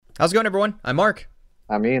How's it going, everyone? I'm Mark.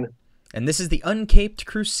 I mean, And this is the Uncaped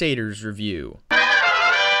Crusaders review.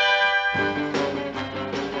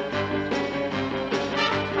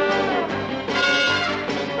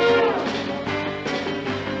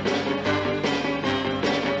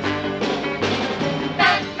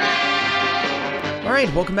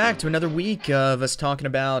 Alright, welcome back to another week of us talking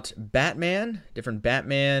about Batman, different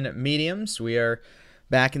Batman mediums. We are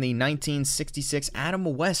back in the 1966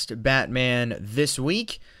 Adam West Batman this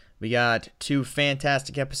week. We got two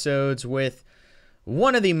fantastic episodes with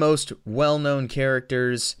one of the most well-known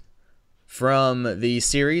characters from the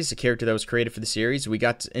series, a character that was created for the series. We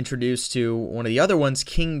got introduced to one of the other ones,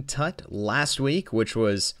 King Tut, last week, which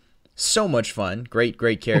was so much fun. Great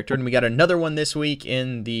character. And we got another one this week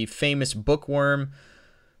in the famous Bookworm,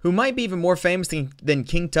 who might be even more famous than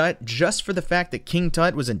King Tut, just for the fact that King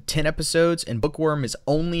Tut was in 10 episodes and Bookworm is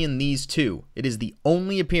only in these two. It is the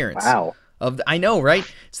only appearance. Wow. I know, right?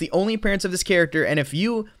 It's the only appearance of this character, and if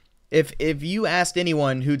you asked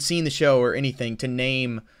anyone who'd seen the show or anything to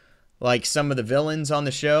name like some of the villains on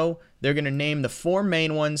the show, they're going to name the four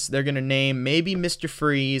main ones. They're going to name maybe Mr.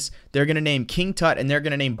 Freeze. They're going to name King Tut, and they're going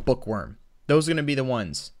to name Bookworm. Those are going to be the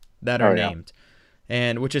ones that are named.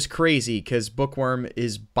 And which is crazy because Bookworm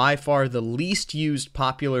is by far the least used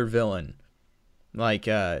popular villain.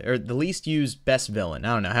 Or the least used best villain.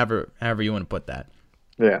 I don't know, however you want to put that.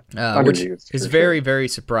 Yeah. Which is very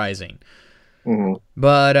surprising. Mm-hmm.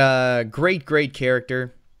 But great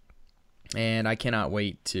character. And I cannot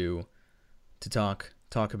wait to talk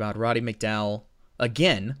about Roddy McDowall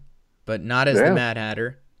again, but not as the Mad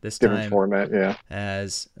Hatter. This different time format,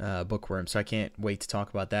 as Bookworm. So I can't wait to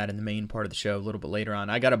talk about that in the main part of the show a little bit later on.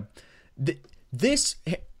 This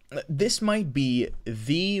might be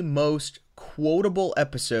the most quotable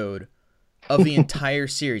episode of the entire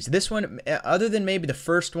series. This one, other than maybe the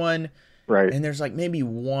first one, right? And there's like maybe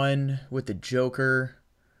one with the Joker,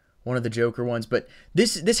 one of the Joker ones, but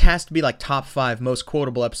this has to be like top 5 most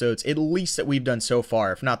quotable episodes, at least that we've done so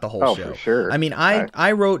far, if not the whole show. For sure. I mean,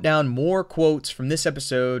 I wrote down more quotes from this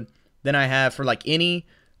episode than I have for like any,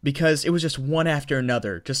 because it was just one after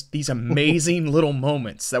another, just these amazing little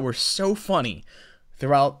moments that were so funny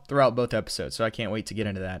throughout both episodes. So I can't wait to get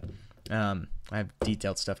into that. I have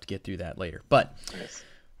detailed stuff to get through that later, but nice.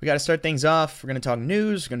 We got to start things off. We're going to talk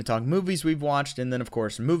news, we're going to talk movies we've watched, and then of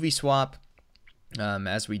course movie swap.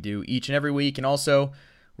 As we do each and every week. And also,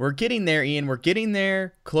 we're getting there, Ian. We're getting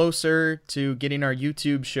there closer to getting our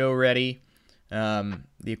YouTube show ready. The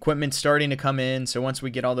equipment's starting to come in, so once we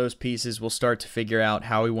get all those pieces, we'll start to figure out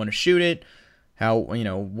how we want to shoot it, how,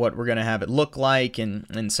 what we're going to have it look like,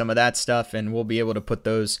 and some of that stuff, and we'll be able to put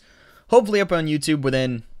those hopefully up on YouTube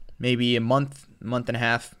within maybe a month and a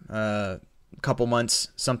half, couple months,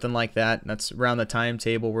 something like that. That's around the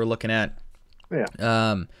timetable we're looking at.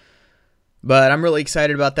 Yeah. But I'm really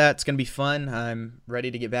excited about that. It's going to be fun. I'm ready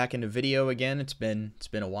to get back into video again. It's been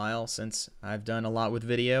a while since I've done a lot with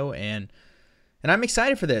video, and I'm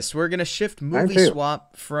excited for this. We're going to shift movie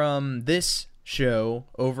swap from this show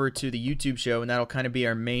over to the YouTube show, and that'll kind of be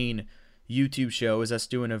our main YouTube show, is us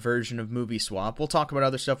doing a version of movie swap. We'll talk about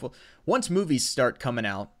other stuff. Once movies start coming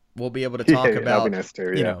out, we'll be able to talk about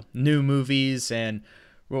new movies, and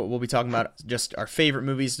we'll be talking about just our favorite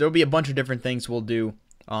movies. There'll be a bunch of different things we'll do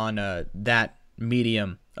on that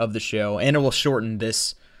medium of the show, and it will shorten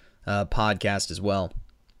this podcast as well.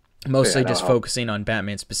 Mostly just focusing on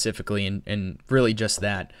Batman specifically, and really just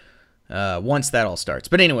that once that all starts.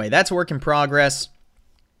 But anyway, that's a work in progress,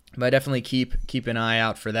 but definitely keep an eye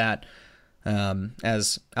out for that,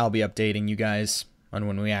 as I'll be updating you guys on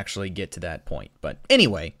when we actually get to that point. But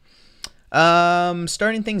anyway,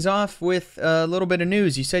 starting things off with a little bit of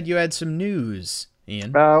news. You said you had some news,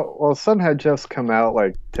 Ian. Well, some had just come out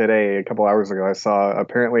like today, a couple hours ago. I saw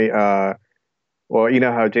apparently, well, you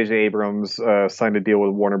know how J.J. Abrams signed a deal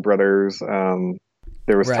with Warner Brothers.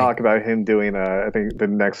 There was talk about him doing, I think, the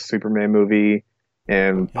next Superman movie,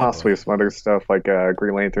 and possibly some other stuff like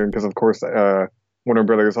Green Lantern, because of course Warner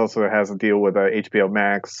Brothers also has a deal with HBO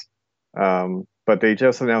Max. But they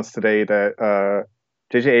just announced today that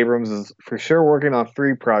J.J. Abrams is for sure working on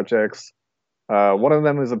 3 projects. One of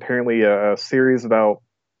them is apparently a series about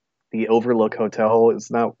the Overlook Hotel. It's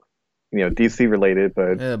not, DC related,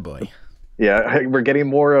 but oh boy, yeah, we're getting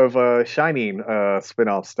more of Shining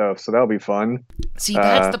spin-off stuff, so that'll be fun. See,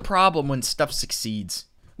 that's the problem when stuff succeeds.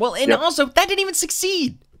 Well, and also that didn't even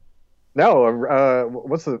succeed. No,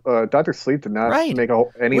 what's the Dr. Sleep did not make any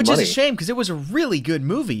money, which is a shame because it was a really good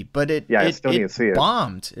movie, but I still need to see it.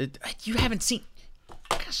 Bombed. You haven't seen.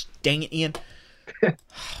 Gosh dang it, Ian.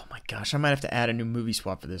 Oh my gosh, I might have to add a new movie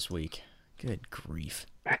swap for this week. Good grief.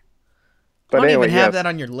 I But don't anyway, even have yes, that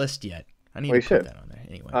on your list yet. I need we to put should. that on there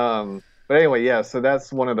anyway. But anyway, yeah. So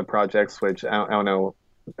that's one of the projects which I don't know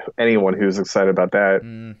anyone who's excited about that.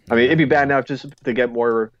 I mean, it'd be bad No. enough just to get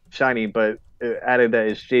more shiny, but added that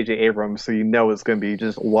it's J.J. Abrams, so you know it's going to be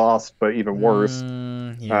just lost, but even worse.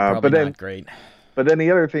 Yeah, Uh, probably but then, not great. but then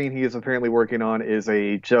the other thing he is apparently working on is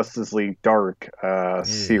a Justice League Dark Ew,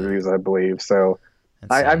 series, I believe. So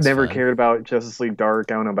that I've sounds never fun. cared about Justice League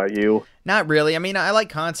Dark. I don't know about you. Not really. I mean, I like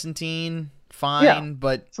Constantine, Yeah, fine,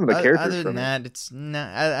 but some of the characters other than from it. that, it's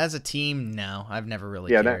not as a team. No, I've never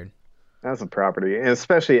really Yeah, that cared. that's a property, and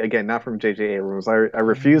especially again not from J.J. Abrams. I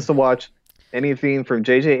refuse Mm, to watch anything from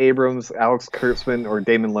J.J. Abrams, Alex Kurtzman, or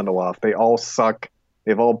Damon Lindelof. They all suck.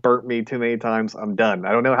 They've all burnt me too many times. I'm done.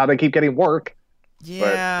 I don't know how they keep getting work, but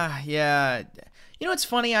yeah, yeah. You know, it's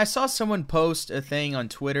funny. I saw someone post a thing on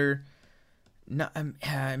Twitter. No,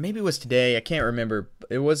 maybe it was today. I can't remember.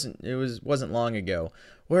 It wasn't. Wasn't long ago.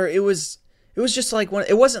 Where it was. It was just like one.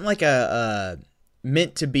 It wasn't like a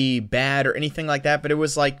meant to be bad or anything like that. But it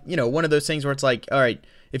was like, one of those things where it's like, all right,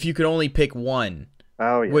 if you could only pick one,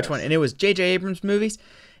 oh which one? yes, And it was J.J. Abrams movies.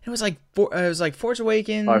 And it was like Force oh, I saw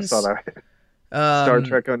Awakens, that. Star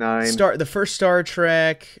Trek '09, the first Star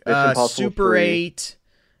Trek, Mission Impossible Super 3. 8,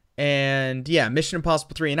 and yeah, Mission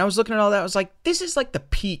Impossible 3. And I was looking at all that. I was like, this is like the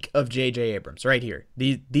peak of J.J. Abrams right here.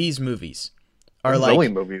 These movies are Those like only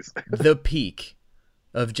movies the peak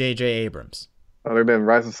of J.J. Abrams. other than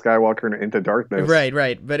Rise of Skywalker and Into Darkness. Right,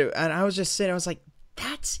 right. But and I was just sitting. I was like,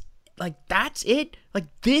 that's it. Like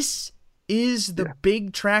this is the Yeah.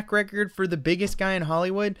 big track record for the biggest guy in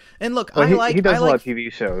Hollywood. And look, Well, I he does a lot like of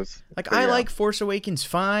TV shows. like But I yeah. like Force Awakens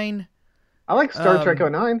fine. I like Star Trek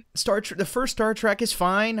 '09. The first Star Trek is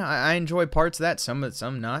fine. I enjoy parts of that. Some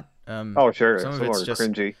not. Oh, sure. Some of Some it's are just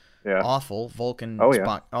cringy. Yeah. awful. Vulcan, Oh, yeah.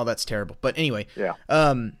 Spock. Oh, that's terrible. But anyway, Yeah.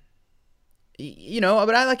 but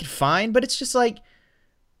I like it fine. But it's just like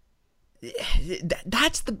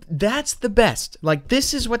that's the best. Like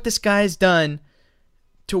this is what this guy's done.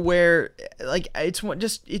 To where like it's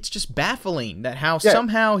just baffling that how Yeah.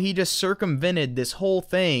 somehow he just circumvented this whole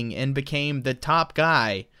thing and became the top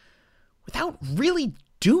guy without really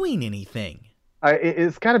doing anything.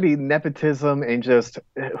 It's got to be nepotism and just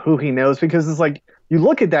who he knows, because it's like you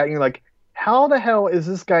look at that and you're like, how the hell is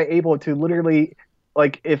this guy able to literally,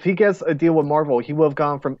 like, if he gets a deal with Marvel, he would have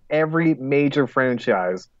gone from every major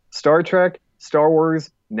franchise, Star Trek, Star Wars,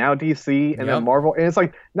 now DC, and Yep. then Marvel, and it's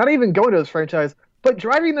like not even going to those franchise, but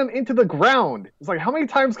driving them into the ground. It's like, how many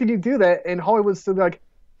times can you do that? And Hollywood's still like,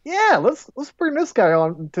 yeah, let's bring this guy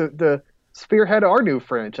on to spearhead our new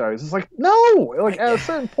franchise. It's like, no, like at a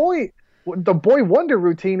certain point, the Boy Wonder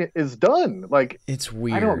routine is done. Like, It's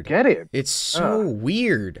weird. I don't get it. It's so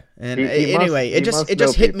weird. And He anyway, he it just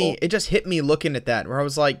know hit me. people. It just hit me looking at that where I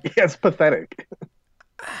was like, Yeah, it's pathetic.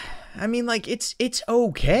 I mean, like it's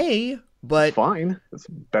okay, but It's fine. It's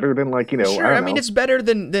better than, like, sure. I I don't mean, know. it's better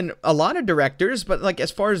than a lot of directors, but like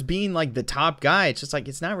as far as being like the top guy, it's just like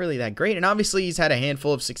it's not really that great. And obviously, he's had a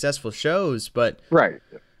handful of successful shows, but Right.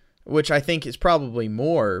 which I think is probably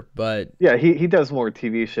more. But Yeah, he does more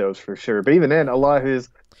TV shows for sure. But even then, a lot of his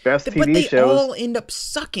best but TV they shows, all end up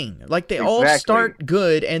sucking. Like they all Exactly. start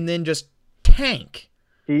good and then just tank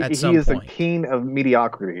at he some is the point. king of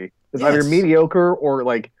mediocrity. It's Yes. either mediocre or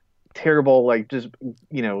like terrible, like just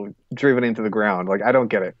driven into the ground. Like, I don't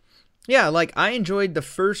get it. Yeah, like I enjoyed the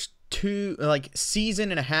first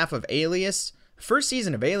season and a half of Alias. First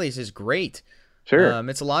season of Alias is great. Sure,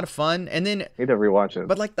 It's a lot of fun, and then need to rewatch it.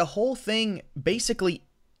 but like the whole thing basically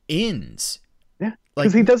ends. Yeah, Like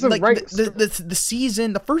because he doesn't like write.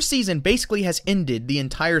 the first season basically has ended the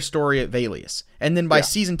entire story of Alias, and then by Yeah.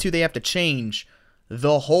 season 2 they have to change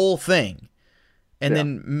the whole thing, and Yeah.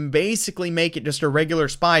 then basically make it just a regular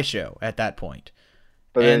spy show at that point.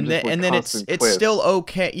 But and just with then it's constant twists. still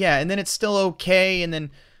okay. Yeah, and then it's still okay, and then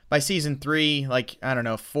by season 3, like I don't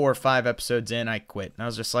know, 4 or 5 episodes in, I quit. And I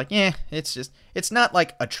was just like, yeah, it's not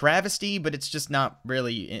like a travesty, but it's just not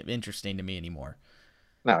really interesting to me anymore.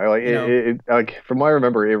 No, like like from what I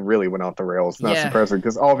remember, it really went off the rails. Not Yeah. surprising,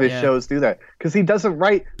 because all of his Yeah. shows do that. Because he doesn't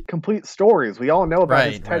write complete stories. We all know about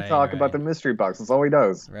his Right, TED right, Talk about right. the mystery box. That's all he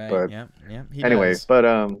does. Right? But Yeah. He anyway, does. but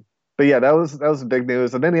yeah, that was the big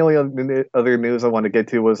news. And then the only other news I wanted to get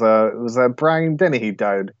to was that Brian Dennehy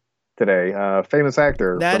died today. Famous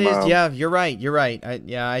actor. That from, is, yeah. You're right.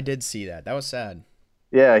 I did see that. That was sad.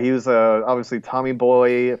 Yeah, he was obviously Tommy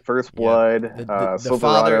Boy, First Blood, The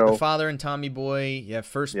Silverado. the father, and Tommy Boy. Yeah,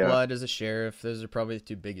 First Yeah. Blood as a sheriff. Those are probably the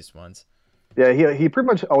two biggest ones. Yeah, he pretty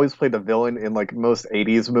much always played the villain in like most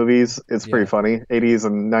 '80s movies. It's pretty Yeah. funny, '80s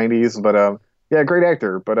and '90s. But yeah, great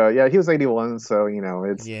actor. But yeah, he was '81, so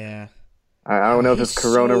it's Yeah. I Oh, don't know if he's it's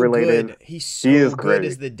Corona so related. good. He's He is so good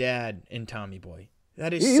as great. the dad in Tommy Boy.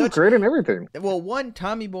 That is He's such. great in everything. Well, one,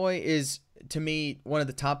 Tommy Boy is to me one of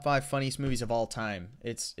the top 5 funniest movies of all time.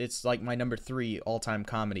 It's like my number 3 all time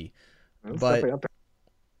comedy. It's definitely But up there.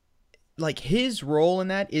 like his role in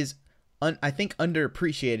that is, I think,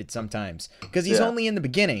 underappreciated sometimes because he's Yeah. only in the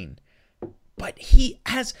beginning. But he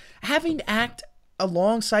has having to act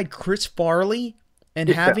alongside Chris Farley and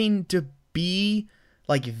Yeah. having to be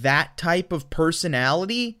like that type of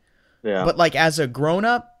personality, Yeah. but like as a grown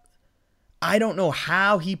up, I don't know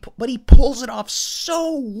how but he pulls it off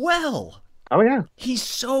so well. Oh yeah. He's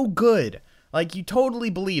so good. Like you totally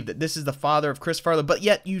believe that this is the father of Chris Farley, but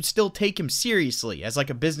yet you still take him seriously as like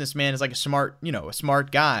a businessman, as like a smart, a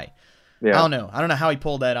smart guy. I Yeah. don't know. I don't know how he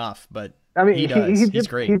pulled that off, but I mean, he he does. He's did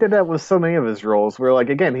great. he did that with so many of his roles. Where like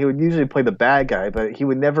again, he would usually play the bad guy, but he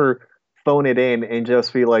would never phone it in and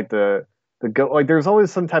just be like the go. Like there's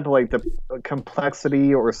always some type of like the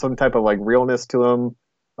complexity or some type of like realness to him.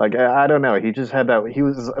 Like I don't know, he just had that. He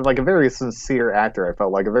was like a very sincere actor. I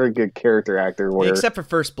felt like a very good character actor. Where Except for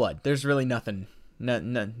First Blood, there's really nothing. No,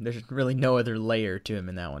 there's really no other layer to him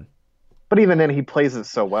in that one. but even then, he plays it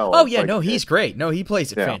so well. Oh It's yeah, like no, he's great. No, he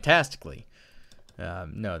plays it yeah. fantastically.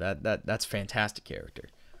 No, that's fantastic character.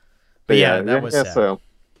 But But yeah, yeah, that was sad. so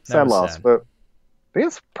That sad was loss. sad. But I think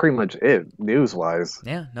that's pretty much it news wise.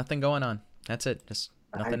 Yeah, nothing going on. That's it. Just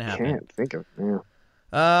nothing I happening. can't think of. Yeah.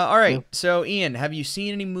 All right. Yeah. So, Ian, have you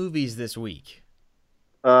seen any movies this week?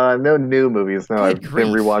 No new movies. No, Good I've grief.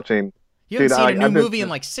 been rewatching. You haven't Dude, seen a new I've been, movie in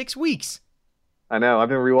like 6 weeks. I know. I've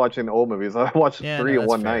been rewatching old movies. I watched Yeah, three no, in that's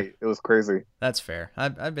one fair. night. It was crazy. That's fair.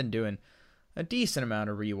 I've been doing a decent amount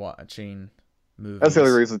of rewatching movies. That's the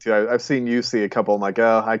only reason too. I've seen you see a couple. I'm like,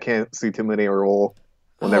 oh, I can't see too many, or we'll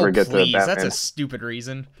never get Please, to Batman. that's a stupid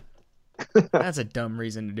reason. That's a dumb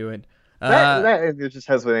reason to do it. That it just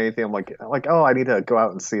has been anything. I'm like, oh, I need to go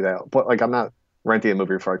out and see that. But like, I'm not renting a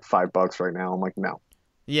movie for like $5 right now. I'm like, no.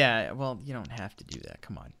 Yeah, well, you don't have to do that.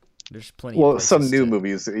 Come on. There's plenty of Well, places some new to,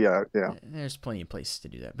 movies, yeah. There's plenty of places to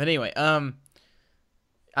do that. But anyway,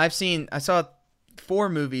 I saw 4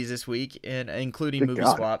 movies this week, including Good Movie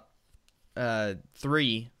God. Swap.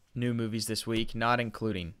 3 new movies this week, not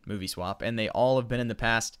including Movie Swap, and they all have been in the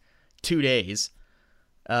past 2 days.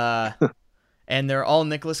 And they're all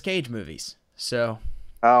Nicolas Cage movies. So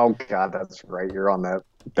Oh God, that's right. You're on that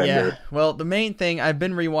bender. yeah, well, the main thing, I've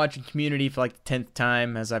been rewatching Community for like the 10th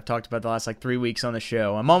time, as I've talked about the last like 3 weeks on the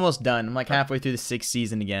show. I'm almost done. I'm like halfway through the 6th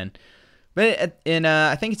season again. But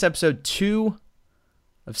I think it's episode 2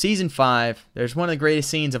 of season 5. There's one of the greatest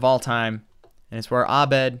scenes of all time, and it's where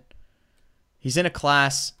Abed, he's in a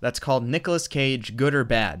class that's called Nicolas Cage, Good or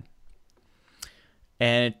Bad.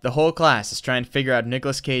 And the whole class is trying to figure out if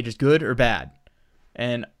Nicolas Cage is good or bad.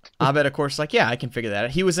 And Abed, of course, is like, yeah, I can figure that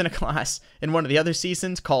out. He was in a class in one of the other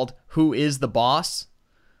seasons called Who is the Boss?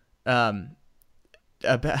 A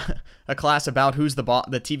class about who's the boss,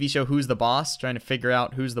 the TV show Who's the Boss, trying to figure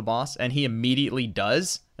out who's the boss, and he immediately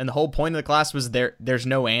does. And the whole point of the class was there's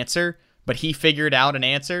no answer, but he figured out an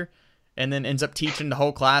answer, and then ends up teaching the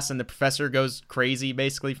whole class, and the professor goes crazy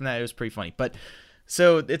basically from that. It was pretty funny. But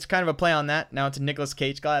so it's kind of a play on that. Now it's a Nicolas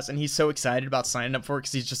Cage class, and he's so excited about signing up for it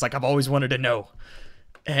because he's just like, I've always wanted to know.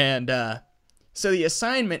 And so the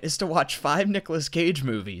assignment is to watch 5 Nicolas Cage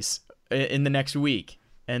movies in the next week.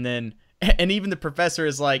 And then, and even the professor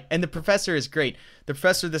is like, and the professor is great. The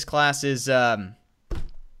professor of this class is, oh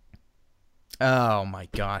my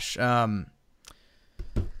gosh. I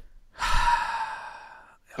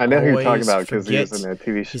know who you're talking always about because he was forget in that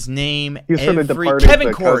TV show. his name. He was from The Departed, Kevin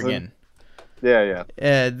the Corrigan. cousin.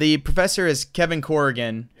 Yeah. The professor is Kevin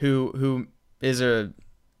Corrigan, who is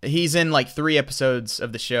he's in like 3 episodes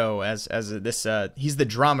of the show as this he's the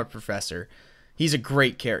drama professor. He's a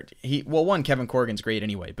great character. Kevin Corrigan's great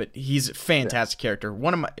anyway, but he's a fantastic character.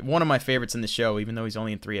 One of my favorites in the show, even though he's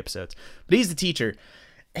only in 3 episodes. But he's the teacher.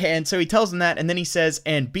 And so he tells them that, and then he says,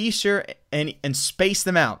 and be sure and space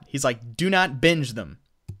them out. He's like, do not binge them.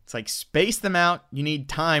 It's like, space them out. You need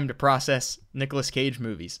time to process Nicolas Cage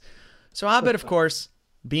movies. So Abed, of course,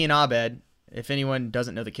 being Abed, if anyone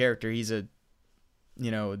doesn't know the character, he's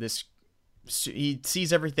he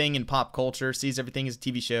sees everything in pop culture, sees everything as a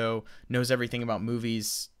TV show, knows everything about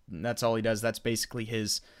movies. That's all he does. That's basically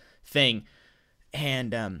his thing.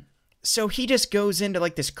 And so he just goes into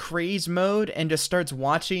like this craze mode and just starts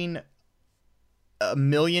watching a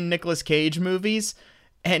million Nicolas Cage movies.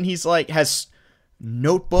 And he's like, has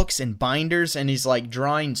notebooks and binders, and he's like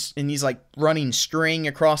drawing, and he's like running string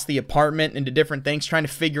across the apartment into different things, trying to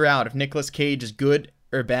figure out if Nicolas Cage is good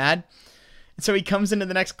or bad. And so he comes into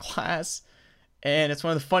the next class, And it's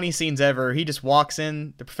one of the funniest scenes ever. He just walks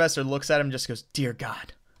in. The professor looks at him and just goes, "Dear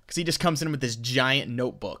God." Because he just comes in with this giant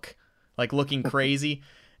notebook, like looking crazy.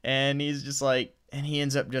 And he's just like, and he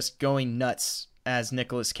ends up just going nuts as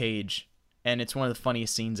Nicolas Cage. And it's one of the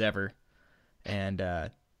funniest scenes ever. And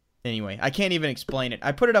anyway, I can't even explain it.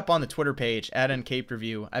 I put it up on the Twitter page,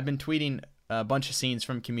 @uncaped_review. I've been tweeting a bunch of scenes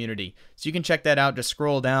from Community. So you can check that out. Just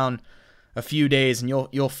scroll down a few days and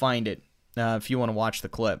you'll find it if you want to watch the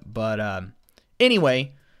clip. But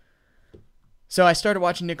anyway, so I started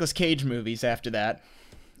watching Nicolas Cage movies after that,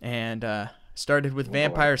 and started with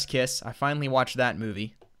Vampire's Kiss. I finally watched that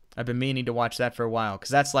movie. I've been meaning to watch that for a while, because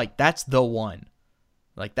that's the one.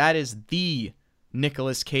 Like, that is the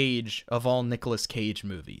Nicolas Cage of all Nicolas Cage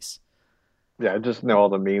movies. Yeah, I just know all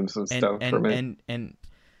the memes and stuff from it. And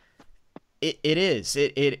it is.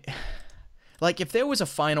 It like, if there was a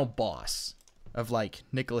final boss of, like,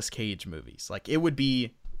 Nicolas Cage movies, like, it would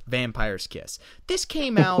be Vampire's Kiss. This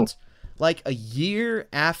came out like a year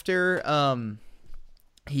after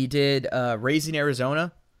he did Raising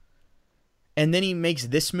Arizona, and then he makes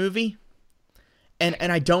this movie, and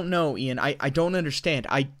I don't know, Ian. I don't understand.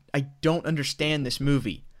 I don't understand this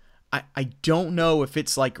movie. I don't know if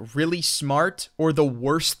it's like really smart or the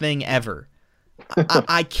worst thing ever.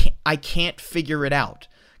 I can't figure it out,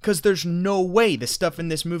 because there's no way the stuff in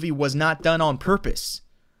this movie was not done on purpose.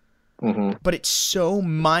 Mm-hmm. But it's so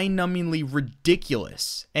mind-numbingly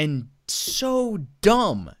ridiculous and so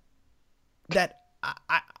dumb that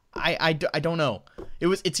I don't know.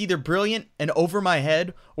 It's either brilliant and over my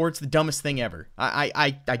head, or it's the dumbest thing ever.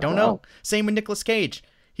 I don't know. Same with Nicolas Cage.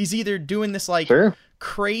 He's either doing this like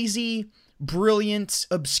crazy, brilliant,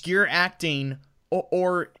 obscure acting,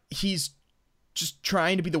 or he's just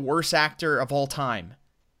trying to be the worst actor of all time.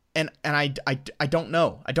 And I don't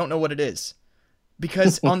know. I don't know what it is.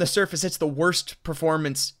 Because on the surface, it's the worst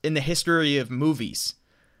performance in the history of movies.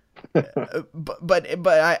 But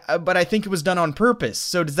I think it was done on purpose.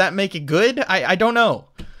 So does that make it good? I don't know.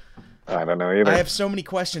 I don't know either. I have so many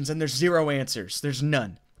questions, and there's zero answers. There's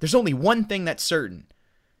none. There's only one thing that's certain.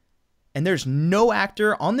 And there's no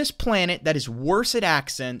actor on this planet that is worse at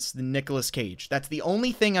accents than Nicolas Cage. That's the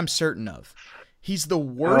only thing I'm certain of. He's the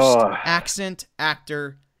worst accent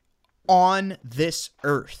actor on this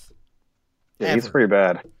earth. Yeah, he's pretty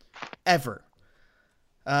bad. Ever.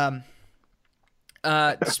 Speaking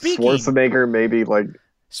Schwarzenegger, maybe, like,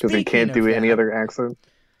 because he can't do any other accent.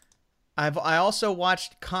 I also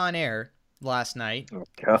watched Con Air last night. Oh,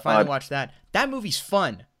 God. I finally watched that. That movie's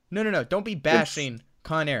fun. No. Don't be bashing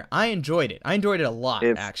Con Air. I enjoyed it. I enjoyed it a lot,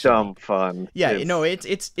 it's actually. It's dumb fun. Yeah,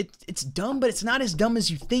 it's dumb, but it's not as dumb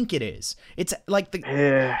as you think it is. It's like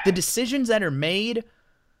the decisions that are made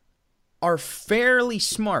are fairly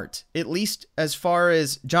smart, at least as far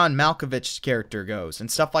as John Malkovich's character goes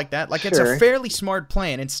and stuff like that. Like, it's a fairly smart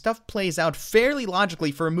plan, and stuff plays out fairly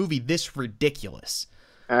logically for a movie this ridiculous.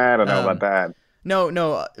 I don't know about that.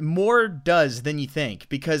 No, more does than you think,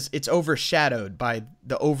 because it's overshadowed by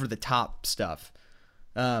the over-the-top stuff.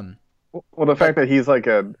 Well, the fact that he's like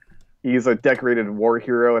he's a decorated war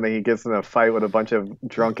hero, and then he gets in a fight with a bunch of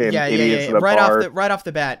drunken idiots at a bar. Right off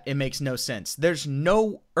the bat, it makes no sense. There's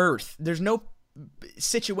no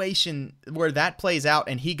situation where that plays out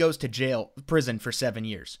and he goes to prison for 7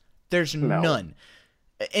 years. There's none.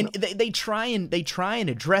 And they try and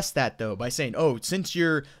address that, though, by saying, "Oh, since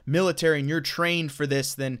you're military and you're trained for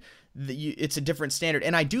this, then it's a different standard."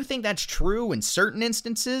 And I do think that's true in certain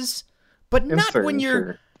instances, but not when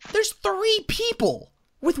you're. There's 3 people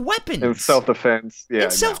with weapons. In self-defense. Yeah.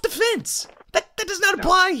 In self-defense. That does not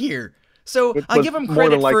apply here. So I give him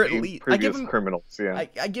credit for at least criminals. Yeah.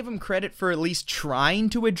 I give him credit for at least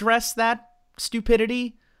trying to address that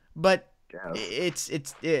stupidity, but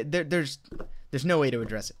there's no way to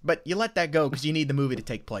address it. But you let that go because you need the movie to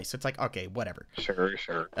take place. So it's like, okay, whatever. Sure.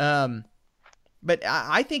 But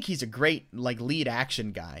I think he's a great lead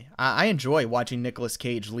action guy. I enjoy watching Nicolas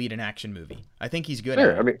Cage lead an action movie. I think he's good at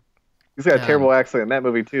it. I mean, he's got a terrible accent in that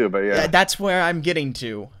movie too, but yeah. That's where I'm getting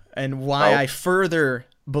to, and why I further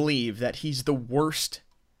believe that he's the worst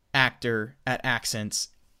actor at accents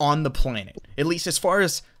on the planet. At least as far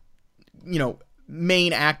as,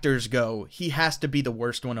 main actors go, he has to be the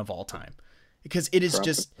worst one of all time. Because it is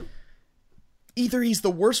just, either he's the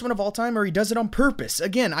worst one of all time or he does it on purpose.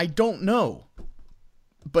 Again, I don't know.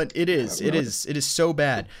 But it is so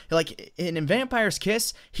bad. Like, in Vampire's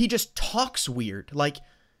Kiss, he just talks weird. Like,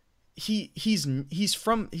 he's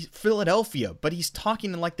from Philadelphia, but he's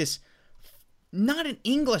talking in like this, not an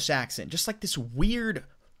English accent, just like this weird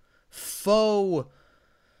faux.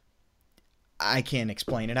 I can't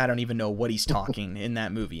explain it. I don't even know what he's talking in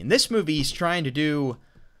that movie. In this movie, he's trying to do.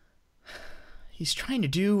 he's trying to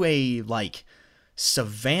do a like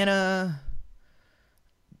Savannah,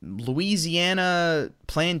 Louisiana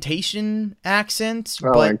plantation accent,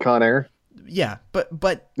 Oh, but and Con Air. yeah,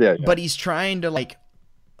 Yeah, but he's trying to like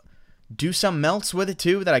do something else with it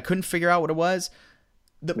too that I couldn't figure out what it was.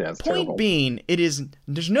 The yeah, it's point terrible. being,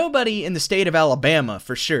 there's nobody in the state of Alabama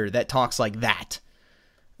for sure that talks like that.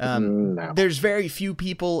 No. There's very few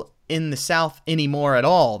people in the South anymore at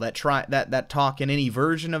all that talk in any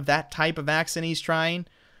version of that type of accent he's trying.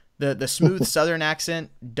 The smooth Southern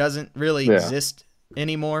accent doesn't really exist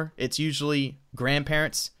anymore. It's usually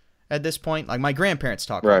grandparents at this point. Like my grandparents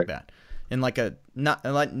talk like that, in like a not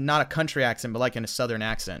a country accent, but like in a Southern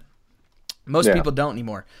accent. Most people don't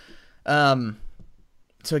anymore.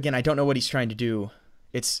 So again, I don't know what he's trying to do.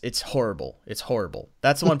 It's horrible. It's horrible.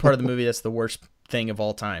 That's the one part of the movie that's the worst thing of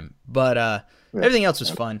all time. But everything else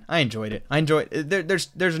was fun. I enjoyed it.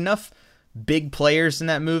 There's enough big players in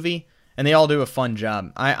that movie, and they all do a fun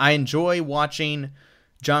job. I enjoy watching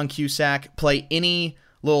John Cusack play any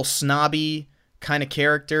little snobby kind of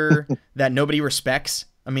character that nobody respects.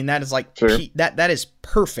 I mean, that is like that is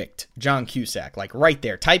perfect John Cusack, like right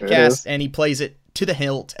there, typecast, and he plays it to the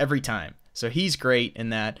hilt every time. So he's great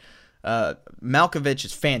in that. Malkovich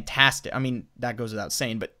is fantastic. I mean, that goes without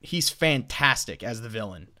saying, but he's fantastic as the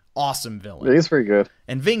villain. Awesome villain. Yeah, he's pretty good.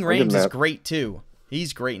 And Ving Rhames is great too.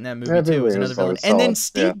 He's great in that movie too as another villain. And then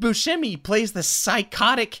Steve Buscemi plays the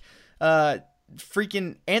psychotic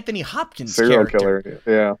freaking Anthony Hopkins serial character.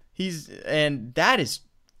 killer. Yeah. And that is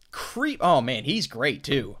oh man, he's great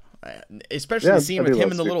too. Especially the scene with him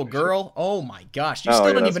and the little girl. Oh my gosh. You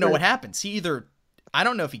still don't even know what happens. I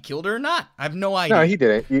don't know if he killed her or not. I have no idea. No, he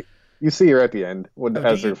didn't. You see her at the end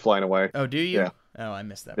as they're flying away. Oh, do you? Yeah. Oh, I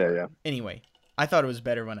missed that part. Yeah. Anyway, I thought it was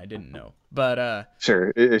better when I didn't know. But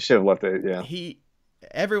sure, it should have left it. Yeah.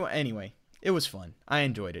 Anyway, it was fun. I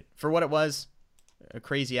enjoyed it for what it was. A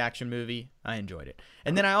crazy action movie. I enjoyed it.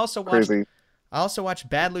 And then I also watched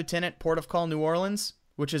Bad Lieutenant, Port of Call, New Orleans,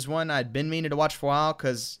 which is one I'd been meaning to watch for a while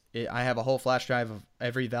because I have a whole flash drive of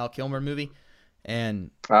every Val Kilmer movie. And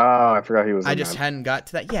I forgot he was. I just hadn't got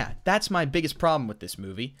to that. Yeah, that's my biggest problem with this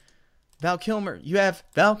movie. You have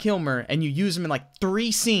Val Kilmer, and you use him in like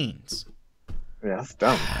 3 scenes. Yeah, that's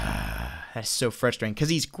dumb. That's so frustrating because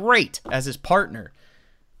he's great as his partner.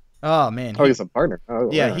 Oh man. He's a partner.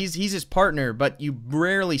 Oh, yeah, wow. he's his partner, but you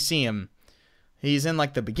rarely see him. He's in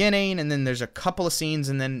like the beginning, and then there's a couple of scenes,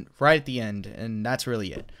 and then right at the end, and that's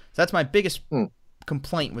really it. So that's my biggest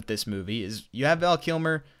complaint with this movie is you have Val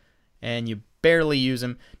Kilmer, and you barely use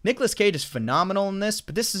him. Nicolas Cage is phenomenal in this,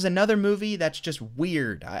 but this is another movie that's just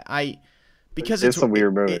weird. Because it's a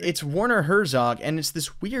weird movie. It's Werner Herzog, and it's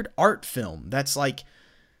this weird art film that's like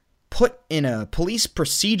put in a police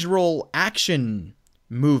procedural action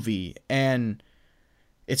movie, and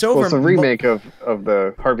it's over. Well, it's a remake of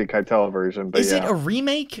the Harvey Keitel version. But is it a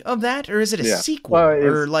remake of that, or is it a sequel,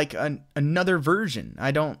 or like another version?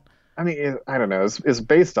 I don't know. It's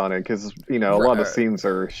based on it because a lot of the scenes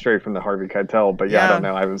are straight from the Harvey Keitel. But I don't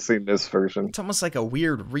know. I haven't seen this version. It's almost like a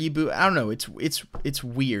weird reboot. I don't know. It's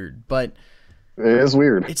weird, but it is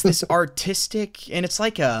weird. It's this artistic, and it's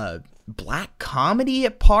like a black comedy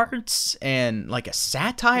at parts, and like a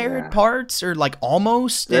satire at parts, or like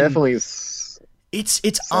almost. Definitely.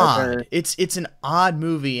 It's odd. It's an odd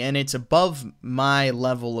movie, and it's above my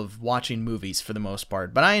level of watching movies for the most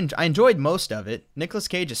part. But I enjoyed most of it. Nicolas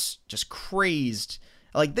Cage is just crazed.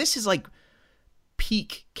 Like this is like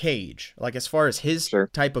peak Cage. Like as far as his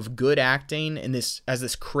type of good acting in this as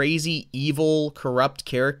this crazy, evil, corrupt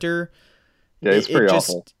character. Yeah, it's pretty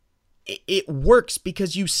awful. It works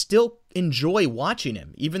because you still enjoy watching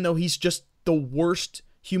him, even though he's just the worst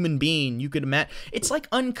human being you could imagine. It's like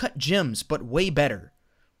Uncut Gems, but way better.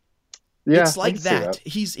 Yeah, it's like that.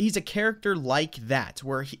 He's a character like that,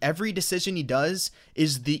 where every decision he does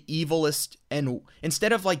is the evilest, and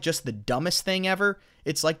instead of like just the dumbest thing ever,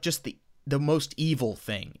 it's like just the most evil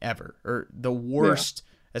thing ever, or the worst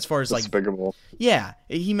as far as despicable. Like yeah,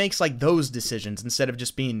 he makes like those decisions instead of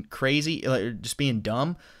just being crazy, or just being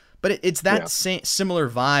dumb. But it's that similar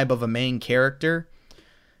vibe of a main character,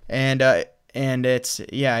 and it's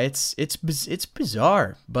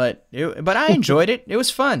bizarre, but I enjoyed it. It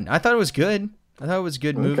was fun. I thought it was good. I thought it was a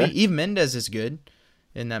good movie. Eve Mendes is good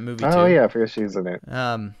in that movie too. Oh yeah, I forget she's in it.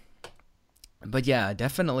 But yeah,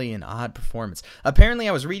 definitely an odd performance. Apparently,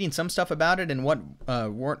 I was reading some stuff about it, and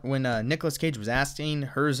when Nicolas Cage was asking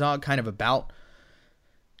Herzog kind of about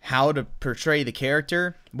how to portray the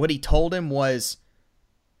character, what he told him was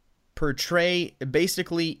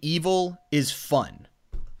basically evil is fun.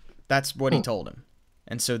 That's what he told him.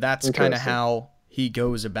 And so that's kind of how he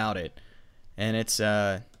goes about it. And it's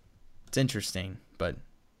It's interesting, but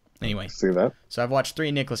anyway. See that? So I've watched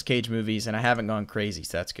 3 Nicolas Cage movies, and I haven't gone crazy,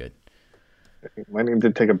 so that's good. Might need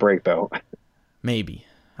to take a break though, Maybe.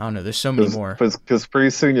 I don't know. There's so many more. because pretty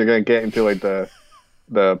soon you're gonna get into like the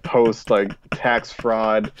post like tax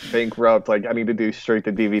fraud bankrupt. Like I need to do straight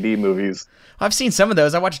to DVD movies. I've seen some of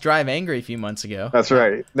those. I watched Drive Angry a few months ago. That's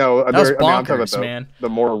right. No, that was bonkers, I'm talking about man. The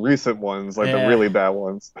more recent ones, like the really bad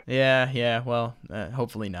ones. Yeah. Well,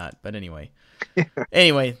 hopefully not. But anyway,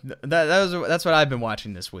 that's what I've been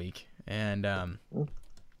watching this week. And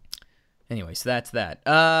anyway, so that's that.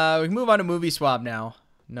 We can move on to movie swap now.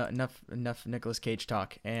 No, enough Nicolas Cage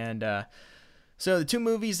talk. And so the 2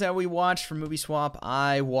 movies that we watched for Movie Swap,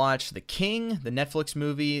 I watched The King, the Netflix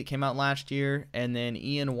movie that came out last year, and then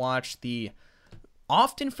Ian watched the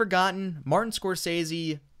often forgotten Martin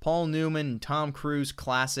Scorsese, Paul Newman, and Tom Cruise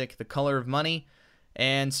classic, The Color of Money.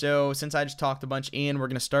 And so since I just talked a bunch, Ian, we're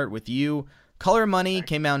going to start with you. Color of Money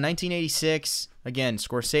came out in 1986. Again,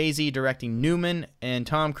 Scorsese directing Newman and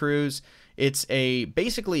Tom Cruise. It's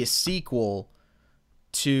basically a sequel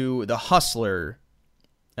to The Hustler,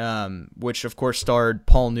 which of course starred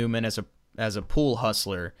Paul Newman as a pool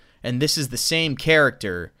hustler, and this is the same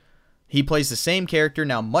character. He plays the same character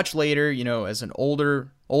now, much later, as an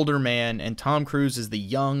older man, and Tom Cruise is the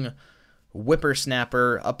young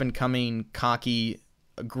whippersnapper, up and coming, cocky,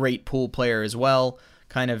 great pool player as well.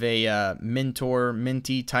 Kind of a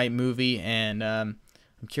minty type movie, and I'm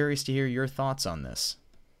curious to hear your thoughts on this.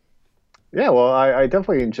 Yeah, well, I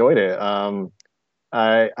definitely enjoyed it.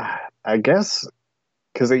 I guess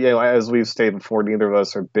because as we've stated before, neither of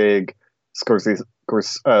us are big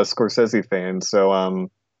Scorsese fans, so I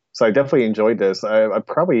definitely enjoyed this. I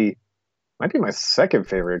probably might be my second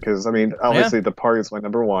favorite because I mean, obviously, The Party is my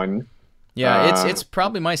number one. Yeah, it's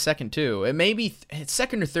probably my second too. It may be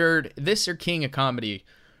second or third. This or King of Comedy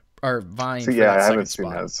are vying for that second spot. I haven't seen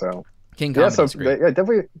that, so King Comedy is great. Yeah,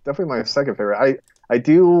 definitely my second favorite. I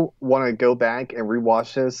do want to go back and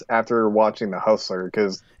rewatch this after watching The Hustler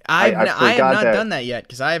because I have not done that yet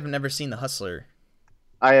because I have never seen The Hustler.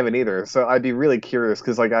 I haven't either, so I'd be really curious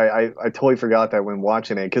because like I totally forgot that when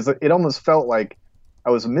watching it because it almost felt like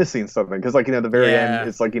I was missing something because like the very end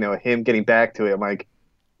it's like him getting back to it. I'm like,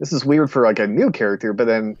 this is weird for like a new character, but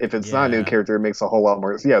then if it's not a new character, it makes a whole lot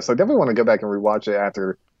more. Yeah, so I definitely want to go back and rewatch it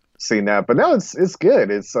after seeing that. But no, it's good.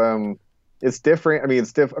 It's different. I mean,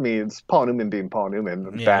 it's Paul Newman being Paul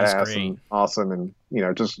Newman, badass and awesome, and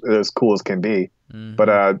just as cool as can be. Mm-hmm.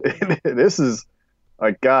 But this is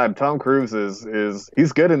like God. Tom Cruise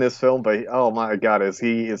he's good in this film, but oh my God, is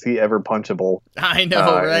he ever punchable? I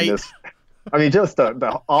know, right? I mean, just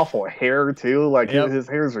the awful hair too. Like his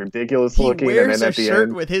hair is ridiculous looking. He wears and then a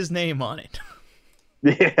shirt with his name on it.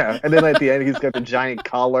 Yeah, and then at the end he's got the giant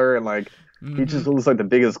collar and like. He just looks like the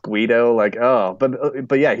biggest Guido, like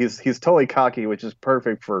but yeah, he's totally cocky, which is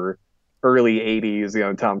perfect for early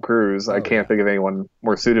 '80s, Tom Cruise. I can't think of anyone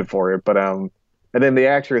more suited for it. But and then the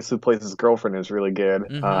actress who plays his girlfriend is really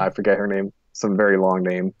good. I forget her name, some very long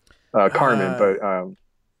name, Carmen. But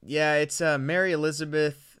yeah, it's Mary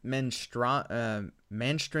Elizabeth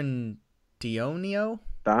Mastrantonio.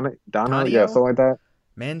 Donna, yeah, something like that.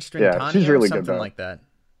 Mastrantonio, yeah, she's really something good, like that.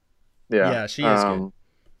 Yeah, she is good.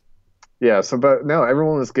 Yeah, but no,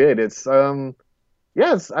 everyone was good. It's I don't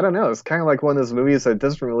know. It's kind of like one of those movies that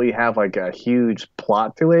doesn't really have like a huge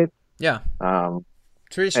plot to it. Yeah.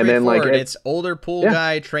 Pretty straightforward. And then, like, it's older pool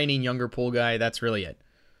guy training younger pool guy. That's really it.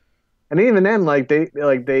 And even then, like they're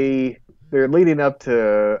leading up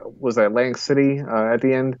to was that Atlantic City at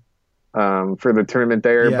the end for the tournament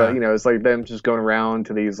there. Yeah. But it's like them just going around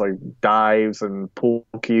to these like dives and pool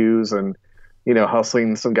cues and.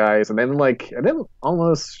 Hustling some guys, and then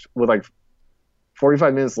almost with like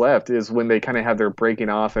 45 minutes left is when they kind of have their breaking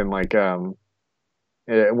off, and like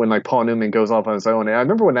when like Paul Newman goes off on his own. And I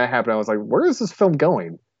remember when that happened, I was like, "Where is this film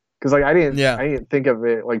going?" Because like I didn't think of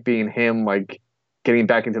it like being him like getting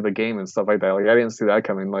back into the game and stuff like that. Like I didn't see that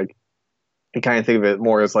coming. Like I kind of think of it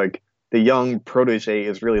more as like the young protege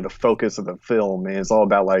is really the focus of the film, and it's all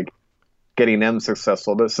about like. Getting them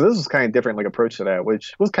successful. So this was kind of different like approach to that,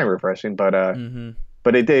 which was kind of refreshing. But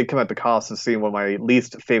but it did come at the cost of seeing one of my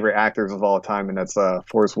least favorite actors of all time, and that's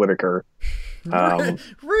Forrest Whitaker.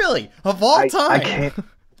 Really, of all time?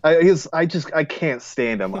 I can't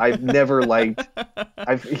stand him. I've never liked.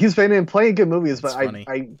 He's been in plenty of good movies, but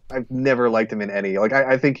I've never liked him in any. Like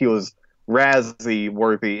I think he was Razzie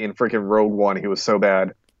worthy in freaking Rogue One. He was so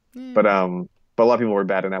bad, but a lot of people were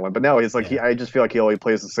bad in that one. But no, he's like I just feel like he always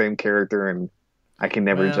plays the same character, and I can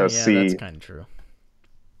never see. That's kind of true.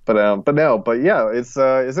 But yeah, it's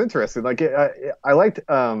interesting. Like I liked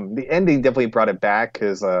the ending. Definitely brought it back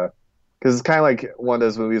because because it's kind of like one of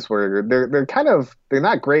those movies where they're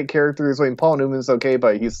not great characters. I mean, Paul Newman's okay,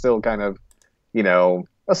 but he's still kind of,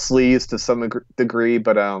 a sleaze to some degree.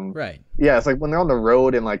 But Right. yeah, it's like when they're on the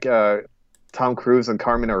road and like Tom Cruise and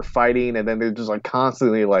Carmen are fighting, and then they're just like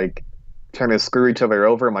constantly like trying to screw each other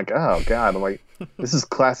over. I'm like, oh god, I'm like, this is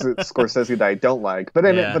classic Scorsese that I don't like. But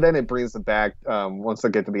then it brings it back once they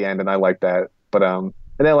get to the end, and I like that. But and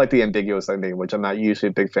I like the ambiguous ending, which I'm not usually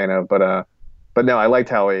a big fan of. But no, I liked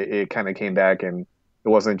how it kind of came back, and it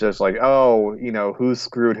wasn't just like, oh, who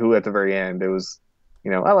screwed who at the very end. It was,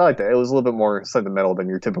 I like that. It was a little bit more sentimental than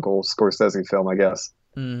your typical Scorsese film, I guess.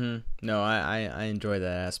 No, I enjoy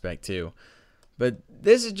that aspect too. But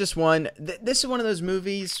this is just one. This is one of those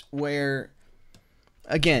movies where,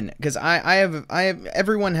 again, because I have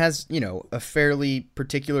everyone has a fairly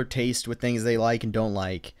particular taste with things they like and don't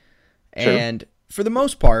like, Sure. and for the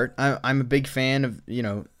most part, I'm a big fan of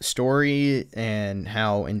story and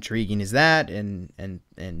how intriguing is that, and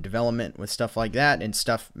development with stuff like that, and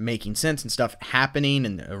stuff making sense and stuff happening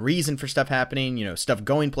and a reason for stuff happening, stuff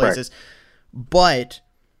going places, right. But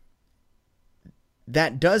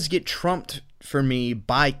that does get trumped for me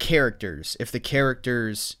by characters if the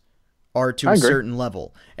characters are to a certain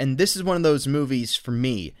level. And this is one of those movies for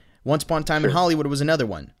me. Once Upon a Time in Hollywood was another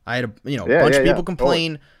one. I had a bunch of people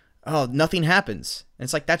complain, oh, nothing happens. And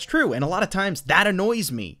it's like, that's true. And a lot of times that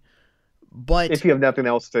annoys me. But if you have nothing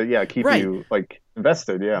else to keep you like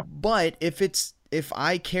invested, But if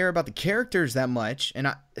I care about the characters that much,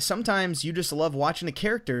 and sometimes you just love watching the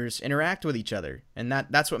characters interact with each other, and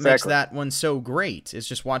that's what makes that one so great. Is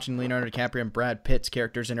just watching Leonardo DiCaprio and Brad Pitt's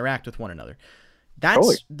characters interact with one another.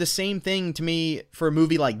 That's the same thing to me for a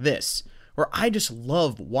movie like this, where I just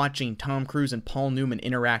love watching Tom Cruise and Paul Newman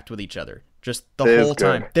interact with each other just the whole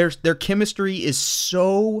time. Their chemistry is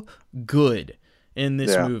so good in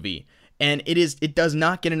this movie, and it does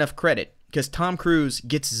not get enough credit. Because Tom Cruise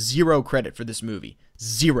gets zero credit for this movie.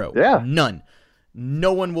 Zero. Yeah. None.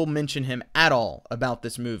 No one will mention him at all about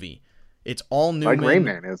this movie. It's all Newman. Like Rain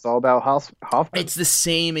Man. It's all about Hoffman. It's the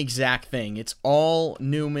same exact thing. It's all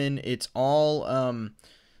Newman. It's all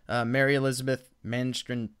Mary Elizabeth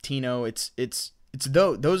Manstrantino.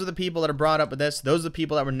 Those are the people that are brought up with this. Those are the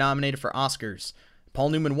people that were nominated for Oscars.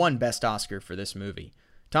 Paul Newman won Best Oscar for this movie.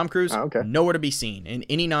 Tom Cruise, nowhere to be seen in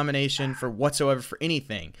any nomination for whatsoever for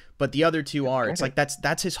anything. But the other two are. It's like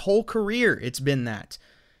that's his whole career. It's been that.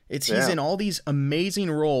 He's in all these amazing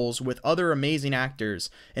roles with other amazing actors,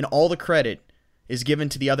 and all the credit is given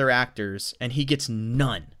to the other actors, and he gets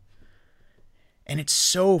none. And it's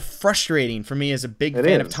so frustrating for me as a big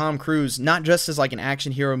fan of Tom Cruise, not just as like an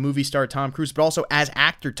action hero movie star Tom Cruise, but also as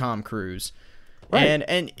actor Tom Cruise. Right.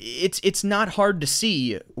 And it's not hard to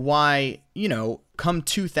see why, come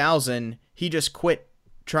 2000, he just quit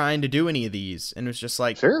trying to do any of these. And it was just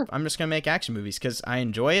like, I'm just going to make action movies because I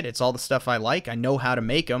enjoy it. It's all the stuff I like. I know how to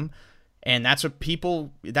make them. And that's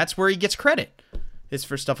where he gets credit, is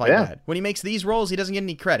for stuff like that. When he makes these roles, he doesn't get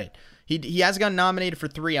any credit. He has gotten nominated for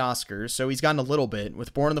 3 Oscars, so he's gotten a little bit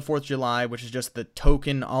with Born on the 4th of July, which is just the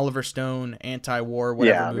token Oliver Stone anti-war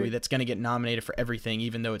movie that's going to get nominated for everything,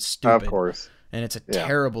 even though it's stupid. Of course. And it's a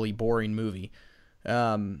terribly boring movie.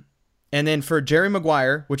 And then for Jerry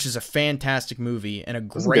Maguire, which is a fantastic movie and a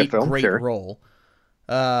great role.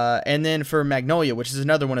 And then for Magnolia, which is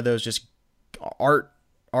another one of those just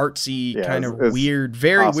artsy kind of weird,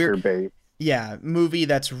 very Oscar weird bait. Yeah, movie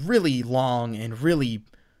that's really long and really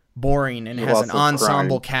boring and has an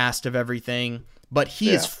ensemble cast of everything. But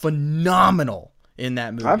he is phenomenal in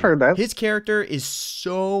that movie. I've heard that. His character is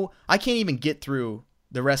so... I can't even get through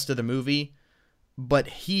the rest of the movie. But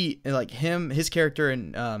his character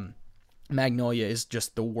in Magnolia is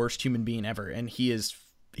just the worst human being ever, and he's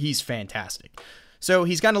fantastic. So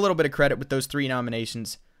he's gotten a little bit of credit with those 3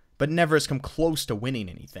 nominations, but never has come close to winning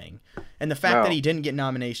anything. And the fact that he didn't get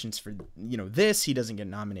nominations for this, he doesn't get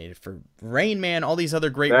nominated for Rain Man, all these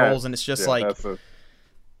other great roles, and it's just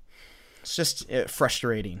it's just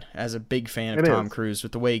frustrating as a big fan of Tom Cruise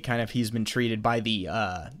with the way he's been treated by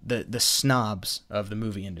the snobs of the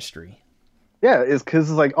movie industry. Yeah, it's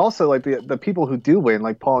because also the people who do win,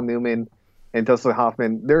 like Paul Newman and Dustin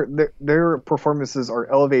Hoffman, their performances are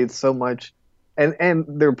elevated so much, and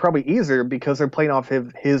they're probably easier because they're playing off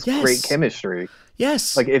his great chemistry.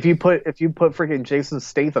 Yes, like if you put freaking Jason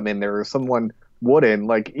Statham in there or someone wouldn't,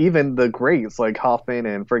 like even the greats like Hoffman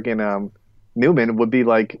and freaking Newman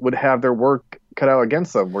would have their work cut out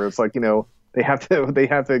against them, where it's like they have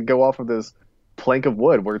to go off of this plank of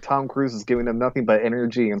wood where Tom Cruise is giving them nothing but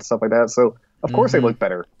energy and stuff like that. So of course they look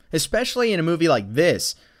better. Especially in a movie like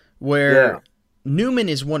this, where Newman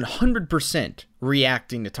is 100%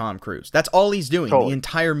 reacting to Tom Cruise. That's all he's doing the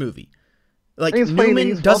entire movie. Like He's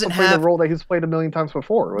also doesn't played a have role that he's played a million times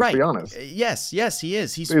before. Let's be honest. Yes, he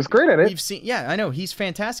is. He's great at it. We've seen. Yeah, I know he's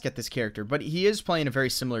fantastic at this character, but he is playing a very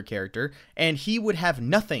similar character, and he would have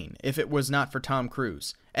nothing if it was not for Tom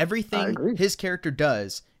Cruise. Everything his character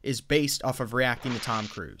does is based off of reacting to Tom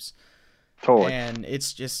Cruise. Totally. And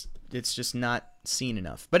it's just not seen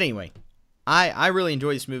enough. But anyway, I really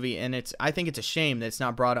enjoy this movie, and I think it's a shame that it's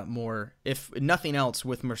not brought up more, if nothing else,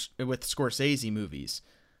 with Scorsese movies.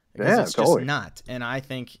 Because it's just not, and I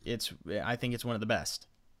think it's one of the best.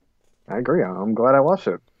 I agree. I'm glad I watched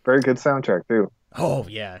it. Very good soundtrack too. Oh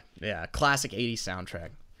yeah, classic '80s soundtrack.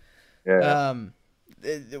 Yeah.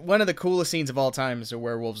 One of the coolest scenes of all time is the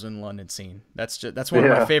Werewolves in London scene. That's one of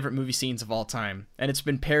my favorite movie scenes of all time, and it's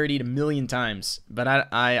been parodied a million times. But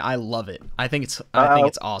I love it. I think it's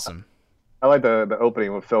awesome. I like the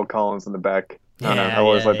opening with Phil Collins in the back. I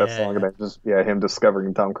always like that song, and just him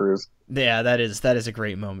discovering Tom Cruise. Yeah, that is a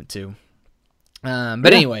great moment too.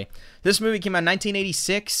 But anyway, this movie came out in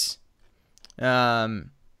 1986.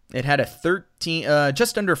 It had a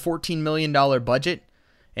just under $14 million budget,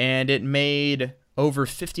 and it made over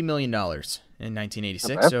 $50 million in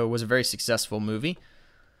 1986. So it was a very successful movie.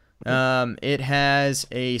 It has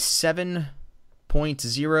a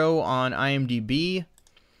 7.0 on IMDb.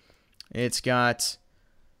 It's got,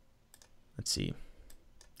 let's see,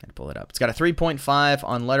 I gotta pull it up. It's got a 3.5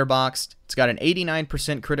 on Letterboxd. It's got an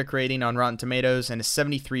 89% critic rating on Rotten Tomatoes and a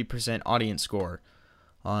 73% audience score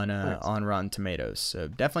on Rotten Tomatoes. So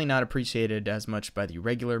definitely not appreciated as much by the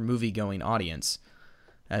regular movie-going audience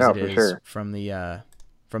as it is from the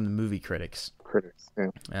movie critics.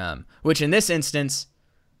 Which in this instance,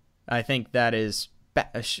 I think that's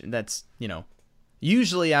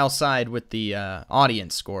usually I'll side with the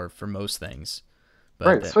audience score for most things. But,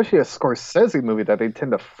 right, especially a Scorsese movie that they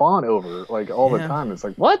tend to fawn over all the time. It's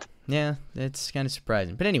like, what? Yeah, it's kind of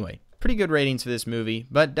surprising. But anyway, pretty good ratings for this movie,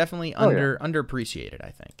 but definitely underappreciated, I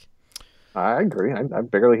think. I agree. I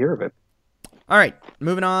barely hear of it. All right,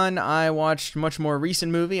 moving on. I watched a much more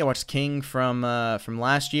recent movie. I watched King from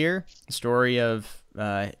last year, the story of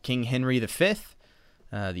King Henry V.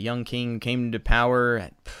 The young king came to power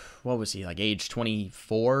at, what was he, like age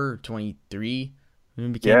 24, 23?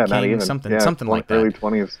 Became king, something like that. Early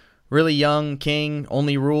 20s. Really young king,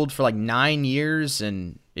 only ruled for 9 years,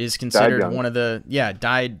 and is considered one of the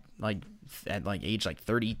died at age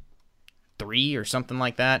 33 or something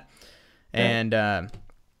like that, and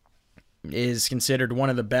is considered one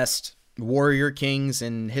of the best warrior kings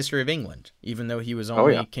in history of England, even though he was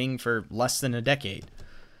only king for less than a decade.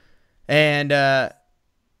 And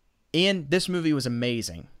this movie was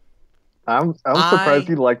amazing. I'm surprised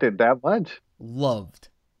you liked it that much. Loved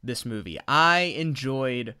this movie. I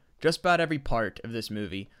enjoyed just about every part of this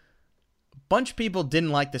movie. A bunch of people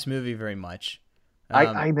didn't like this movie very much.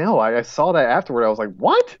 I know. I saw that afterward. I was like,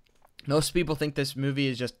 what? Most people think this movie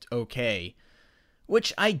is just okay,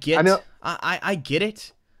 which I get. I know. I get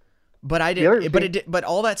it, but I didn't. But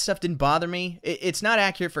all that stuff didn't bother me. It's not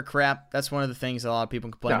accurate for crap. That's one of the things that a lot of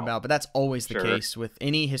people complain about. But that's always the case with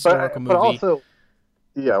any historical movie. But also,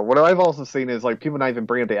 what I've also seen is people not even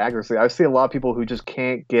bring up the accuracy. I see a lot of people who just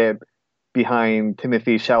can't get behind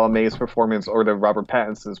Timothée Chalamet's performance or the Robert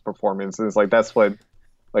Pattinson's performance. And it's that's what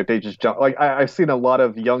they just jump. I've seen a lot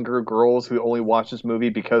of younger girls who only watch this movie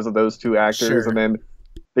because of those two actors, and then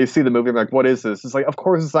they see the movie and they're like, what is this? It's of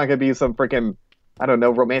course it's not going to be some freaking, I don't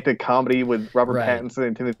know, romantic comedy with Robert Pattinson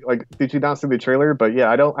and Timothy. Did you not see the trailer? But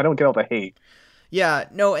I don't get all the hate. Yeah,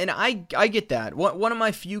 no, and I get that. One of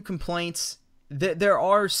my few complaints, there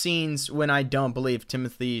are scenes when I don't believe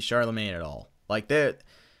Timothée Chalamet at all.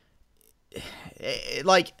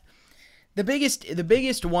 The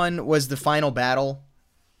biggest one was the final battle.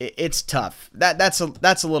 It's tough. That's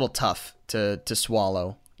a little tough to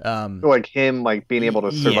swallow. Him being able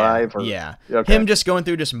to survive. Him just going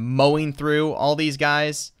through, just mowing through all these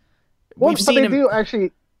guys. Well, they do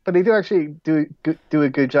actually do a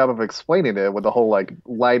good job of explaining it with the whole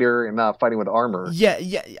lighter and not fighting with armor.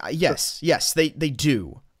 Yes, they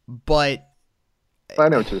do. But I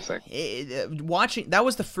know what you're saying. Watching, that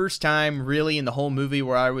was the first time really in the whole movie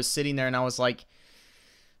where I was sitting there and I was like,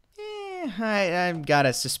 I've got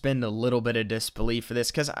to suspend a little bit of disbelief for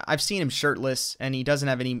this, because I've seen him shirtless and he doesn't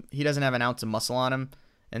have an ounce of muscle on him,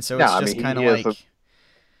 and so it's just kind of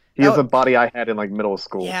he has a body I had in middle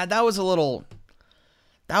school. Yeah, that was a little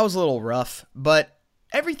rough, but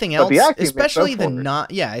everything else, especially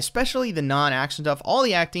the non-action stuff, all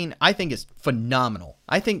the acting I think is phenomenal.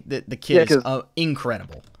 I think that the kid is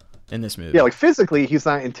incredible in this movie. Yeah, physically he's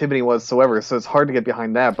not intimidating whatsoever, so it's hard to get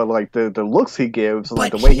behind that, but the looks he gives,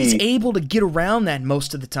 the way he's able to get around that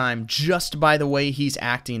most of the time just by the way he's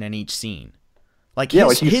acting in each scene. Like Yeah,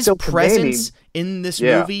 like he's his still presence commanding. in this Yeah,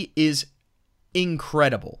 movie is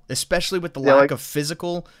incredible, especially with the yeah, lack like of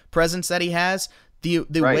physical presence that he has. The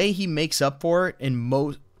right. way he makes up for it in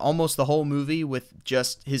almost the whole movie with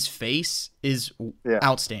just his face is Yeah.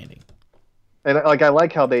 outstanding. And like I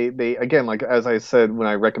like how they again, like as I said when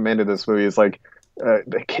I recommended this movie, is like uh,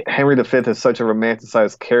 Henry V is such a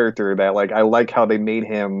romanticized character that like I like how they made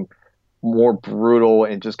him more brutal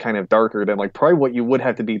and just kind of darker than like probably what you would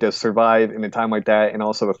have to be to survive in a time like that and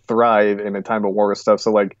also to thrive in a time of war and stuff.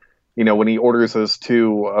 So like, you know, when he orders those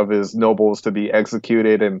two of his nobles to be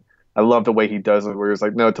executed, and I love the way he does it, where he's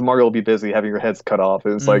like, no, tomorrow you'll be busy having your heads cut off.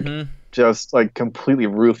 And it's like Mm-hmm. just like completely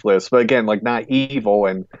ruthless, but again, like not evil.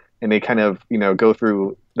 And they kind of, you know, go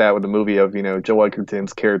through that with the movie of, you know, Joe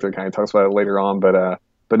Edgerton's character kind of talks about it later on, but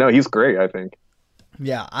no, he's great, I think.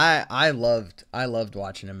 Yeah, I loved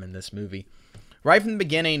watching him in this movie. Right from the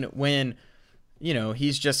beginning when,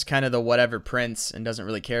 he's just kind of the whatever prince and doesn't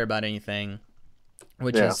really care about anything,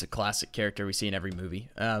 which Yeah, is a classic character we see in every movie.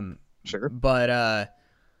 sure.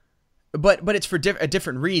 But it's for a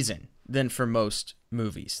different reason than for most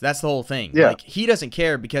movies. That's the whole thing. Yeah, Like he doesn't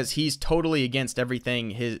care because he's totally against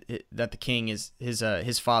everything that the king is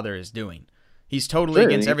his father is doing. He's totally sure.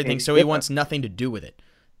 against everything, so he Yeah, wants nothing to do with it.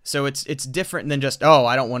 So it's different than just, oh,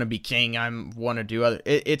 I don't want to be king. I want to do other.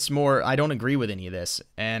 It's more, I don't agree with any of this,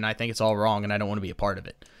 and I think it's all wrong, and I don't want to be a part of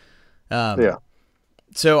it. yeah,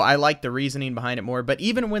 So I like the reasoning behind it more. But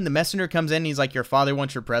even when the messenger comes in, he's like, "Your father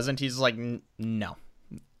wants your present." He's like, "No,"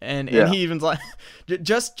 and yeah, he even's like,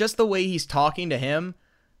 just the way he's talking to him.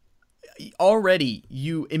 Already,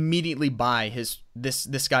 you immediately buy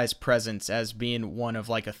this guy's presence as being one of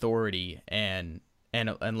like authority and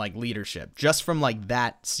like leadership, just from like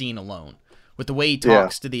that scene alone, with the way he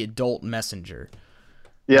yeah. talks to the adult messenger.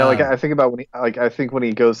 Yeah, like Um, I think about when I think when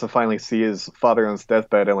he goes to finally see his father on his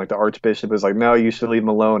deathbed, and like the archbishop is like, "No, you should leave him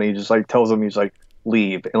alone." And he just like tells him, he's like,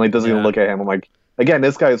 "Leave," and like doesn't even yeah, look at him. I'm like, again,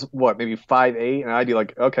 this guy's what, maybe 5'8", and I'd be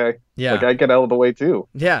like, okay, like yeah. I get out of the way too.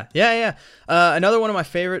 Yeah. Another one of my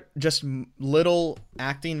favorite, just little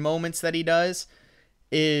acting moments that he does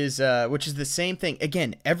is, which is the same thing.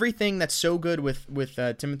 Again, everything that's so good with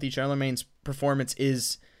Timothy Chalamet's performance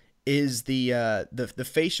is the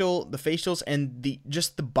facials and the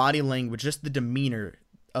just the body language, just the demeanor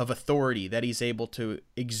of authority that he's able to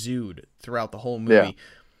exude throughout the whole Yeah, movie.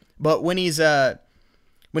 But when he's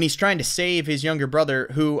trying to save his younger brother,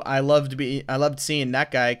 who I loved seeing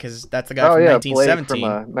that guy because that's the guy oh from yeah, Blade from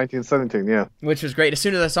 1917, 1917. Yeah, which was great. As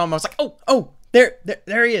soon as I saw him, I was like, oh,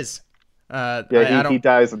 there he is. yeah, I he don't.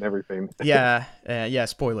 dies and everything. Yeah.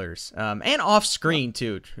 Spoilers. And off screen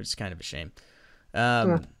too, which is kind of a shame.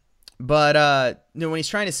 Yeah, But when he's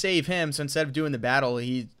trying to save him, so instead of doing the battle,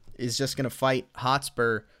 he is just gonna fight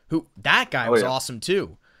Hotspur. Who that guy oh was yeah, awesome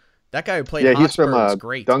too. That guy who played yeah, he's from Hotspur was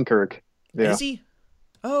great. Dunkirk. Yeah, Is he?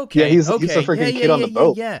 yeah, Okay. he's the Okay. Yeah. freaking Yeah. kid on Yeah. the Yeah.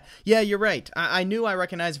 boat. Yeah. Yeah. You're right. I knew I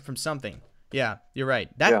recognized him from something. Yeah, you're right.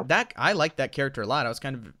 Yeah, That I liked that character a lot. I was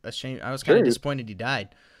kind of ashamed. I was kind of sure, disappointed he died.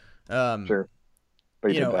 Um, sure,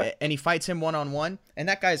 but he did die. and he fights him one on one, and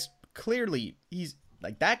that guy's clearly he's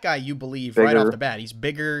like that guy you believe right off the Bigger, bat. He's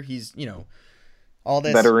bigger. He's all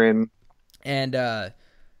this, veteran. and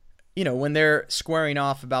when they're squaring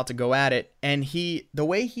off about to go at it, and the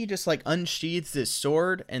way he just like unsheathes his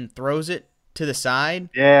sword and throws it to the side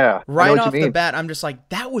Yeah, I know right what you off the mean. bat, I'm just like,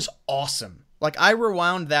 that was awesome. Like I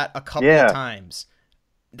rewound that a couple of Yeah, times.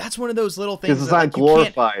 That's one of those little because things it's that not like you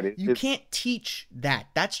can't glorified. you It's can't teach that.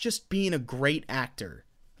 That's just being a great actor.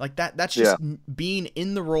 Like that's yeah, just being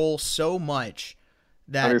in the role so much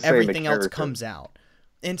that understanding the everything else character. comes out.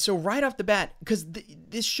 And so right off the bat, because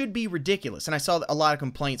this should be ridiculous, and I saw a lot of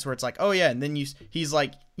complaints where it's like, oh yeah, and then he's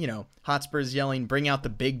like, Hotspur's yelling, "Bring out the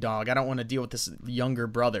big dog! I don't want to deal with this younger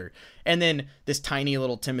brother." And then this tiny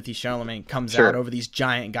little Timothy Chalamet comes out Sure, over these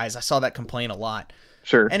giant guys. I saw that complaint a lot,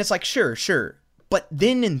 sure, and it's like, sure, but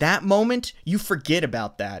then in that moment, you forget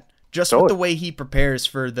about that just with the totally. way he prepares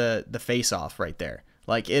for the face off right there.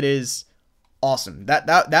 Like it is awesome.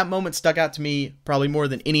 That moment stuck out to me probably more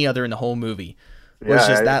than any other in the whole movie. Yeah, Was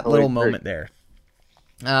just I that totally little agree. moment there.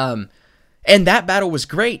 And that battle was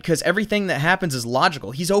great because everything that happens is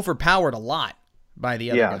logical. He's overpowered a lot by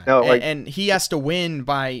the other Yeah, guy, no, like and he has to win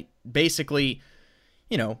by basically,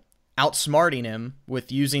 outsmarting him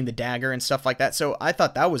with using the dagger and stuff like that. So I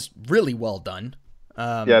thought that was really well done.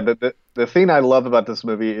 yeah, Um, the thing I love about this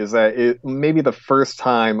movie is that it maybe the first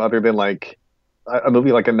time, other than like a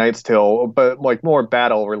movie like A Knight's Tale, but like more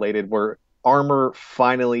battle related, where armor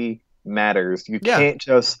finally matters. You yeah, can't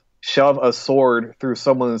just shove a sword through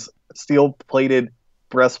someone's steel plated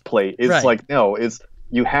breastplate. It's right. like no, it's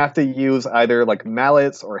you have to use either like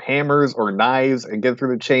mallets or hammers or knives and get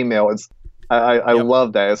through the chainmail. I Yep.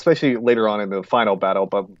 love that, especially later on in the final battle.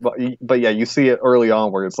 But yeah, you see it early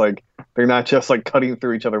on where it's like they're not just like cutting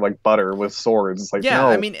through each other like butter with swords. It's like Yeah,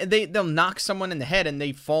 I no, mean they'll knock someone in the head and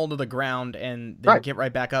they fall to the ground and then right. get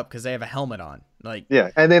right back up because they have a helmet on. Like, Yeah,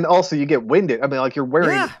 and then also you get winded. I mean, like you're wearing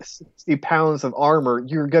yeah. 60 pounds of armor. Oh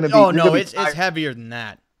You're no, gonna be it's tired. heavier than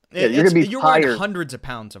that. Yeah, you're gonna be You're wearing tired. hundreds of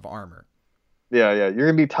pounds of armor. Yeah, yeah, you're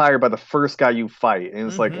gonna be tired by the first guy you fight, and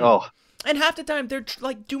it's like, Mm-hmm. oh, And half the time they're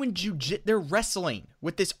like doing jujitsu, they're wrestling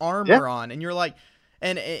with this yeah, armor on, and you're like,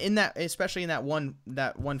 and in that, especially in that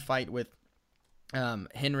one fight with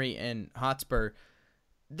Henry and Hotspur,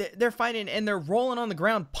 they're fighting and they're rolling on the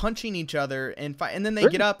ground, punching each other, and fight, and then they sure.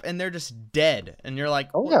 get up and they're just dead, and you're like,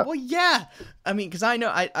 Oh yeah, well, yeah, I mean, because I know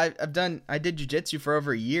I did jujitsu for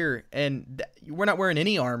over a year, and we're not wearing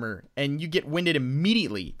any armor, and you get winded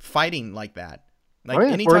immediately fighting like that. Like oh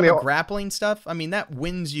yeah, any type of grappling stuff, I mean, that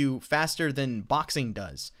wins you faster than boxing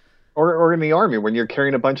does. or in the army when you're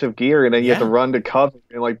carrying a bunch of gear and then you have to Yeah. run to cover,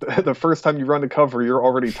 and like the first time you run to cover, you're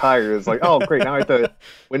already tired. It's like, oh great, now I have to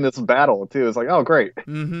win this battle too. It's like, oh great,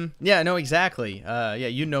 Mm-hmm. Yeah, no, exactly. Yeah,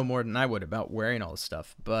 you know more than I would about wearing all this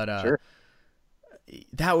stuff. But sure.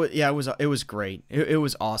 that was, yeah, it was great. It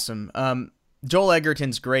was awesome. Joel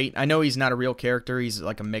Egerton's great. I know he's not a real character. He's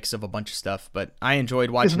like a mix of a bunch of stuff, but I enjoyed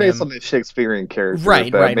It's watching based him. on the Shakespearean character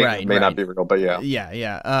Right, that right, may, right, may not right. be real, but yeah, Yeah,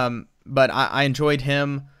 yeah. But I enjoyed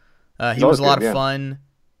him. He That was a lot good, of yeah. fun.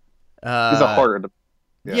 He's a hard,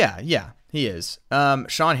 yeah, Yeah, he is.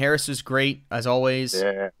 Sean Harris is great as always.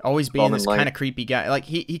 yeah. Always being Solomon this Lane. kind of creepy guy. Like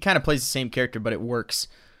he kind of plays the same character, but it works.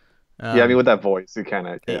 Yeah, I mean with that voice, you kind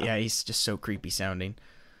of Yeah, he's just so creepy sounding.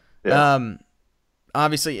 yeah.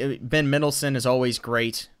 Obviously Ben Mendelsohn is always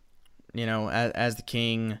great. You know, as the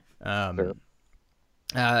king. Sure.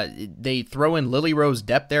 They throw in Lily Rose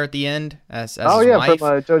Depp there at the end as Oh his yeah, wife.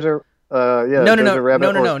 from Jojo. Yeah, No, Jojo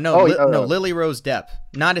Rabbit. No, Lily Rose Depp,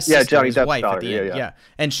 not his sister, Johnny his Depp's wife daughter. at the end. Yeah, yeah.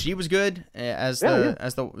 And she was good as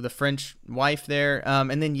the French wife there.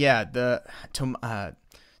 And then the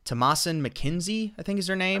Thomasin McKenzie, I think is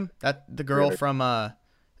her name. That the girl Right. from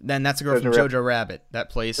then that's the girl from Jojo Jojo Rabbit that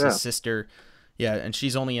plays Yeah. his sister. Yeah, and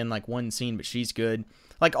she's only in like one scene, but she's good.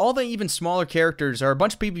 Like all the even smaller characters are a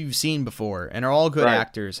bunch of people you've seen before, and are all good Right.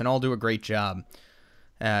 actors, and all do a great job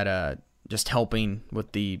at just helping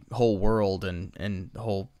with the whole world and the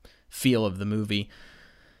whole feel of the movie.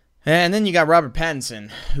 And then you got Robert Pattinson,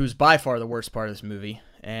 who's by far the worst part of this movie.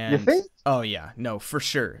 And You think? oh yeah, no, for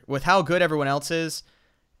sure. With how good everyone else is,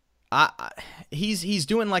 he's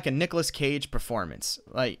doing like a Nicolas Cage performance,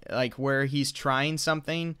 like where he's trying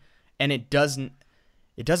something and it doesn't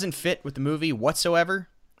fit with the movie whatsoever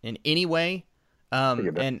in any way.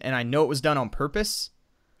 And I know it was done on purpose.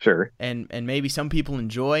 Sure. And maybe some people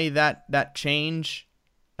enjoy that change.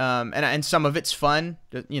 And some of it's fun.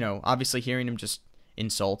 You know, obviously hearing him just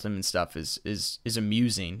insult him and stuff is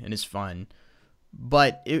amusing and is fun.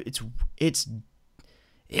 But it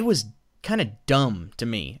was kind of dumb to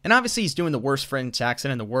me. And obviously he's doing the worst French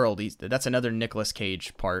accent in the world. That's another Nicolas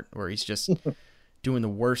Cage part where he's just doing the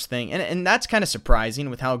worst thing. And that's kind of surprising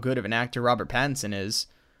with how good of an actor Robert Pattinson is.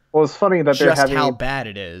 Well, it's funny that they're Just having. how bad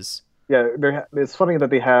it is. Yeah, it's funny that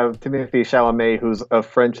they have Timothée Chalamet, who's of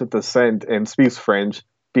French descent and speaks French,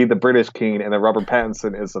 be the British king, and then Robert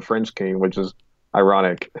Pattinson is the French king, which is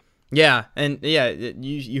ironic. Yeah, and yeah,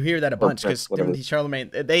 you hear that a bunch because Timothée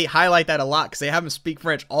Chalamet, they highlight that a lot because they have him speak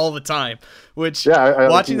French all the time. Which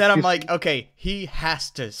watching that, I'm like, okay, he has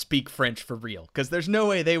to speak French for real because there's no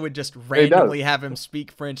way they would just randomly have him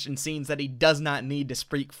speak French in scenes that he does not need to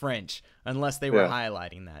speak French unless they were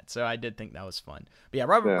highlighting that. So I did think that was fun. But yeah,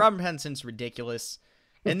 Robert Pattinson's ridiculous,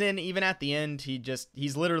 and then even at the end,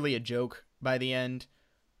 he's literally a joke by the end,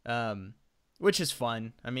 which is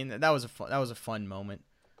fun. I mean, that was a fun moment.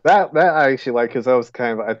 That I actually like because that was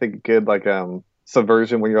kind of I think good like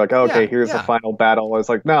subversion when you're like, oh, okay, here's the final battle. It's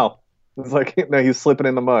like no, he's slipping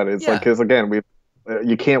in the mud. It's like because again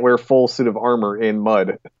you can't wear full suit of armor in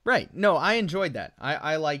mud. Right. No, I enjoyed that.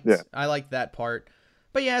 I liked that part.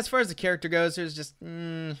 But yeah, as far as the character goes, there's just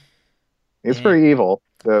he's pretty evil.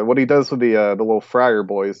 What he does with the little friar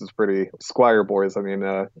boys is pretty squire boys. I mean,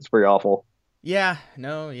 it's pretty awful. Yeah.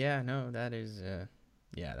 No. That is.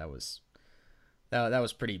 That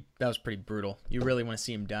was pretty brutal. You really want to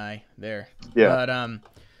see him die there. Yeah.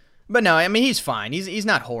 But no, I mean he's fine. He's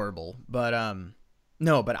not horrible. But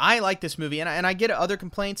no, but I like this movie, and I get other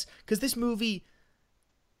complaints because this movie,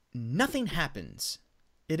 nothing happens.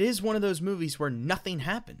 It is one of those movies where nothing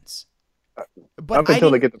happens. But up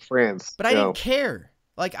until they get to France. But I didn't care.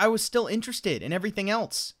 Like I was still interested in everything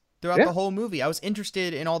else. throughout the whole movie. I was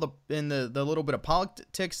interested in the little bit of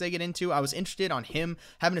politics they get into. I was interested on him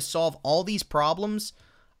having to solve all these problems.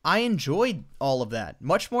 I enjoyed all of that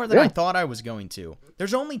much more than I thought I was going to.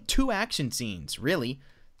 There's only 2 action scenes, really.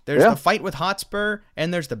 There's the fight with Hotspur,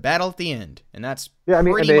 and there's the battle at the end, and that's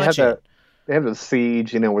pretty much it. They have the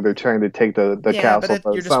siege, where they're trying to take the castle.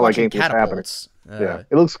 But you're just watching catapults. It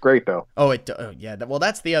looks great though. Well,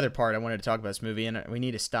 that's the other part I wanted to talk about this movie, and we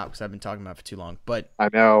need to stop because I've been talking about it for too long. But I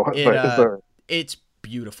know, it's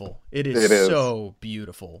beautiful. It is so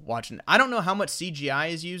beautiful watching. I don't know how much CGI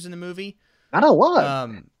is used in the movie. Not a lot.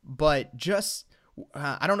 But just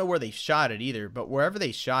I don't know where they shot it either. But wherever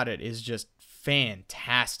they shot it is just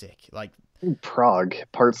fantastic. Like Prague,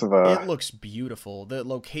 parts of it looks beautiful. The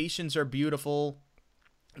locations are beautiful.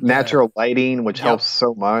 Natural lighting, which helps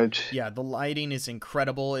so much. Yeah, the lighting is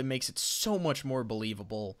incredible. It makes it so much more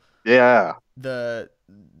believable. Yeah. The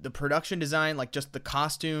production design, like just the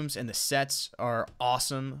costumes and the sets are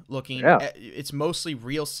awesome looking. Yeah. It's mostly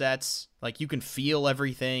real sets. Like you can feel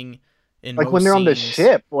everything in like most when they're scenes. On the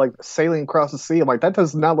ship, like sailing across the sea. I'm like, that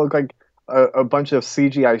does not look like a bunch of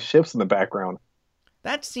CGI ships in the background.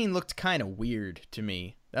 That scene looked kind of weird to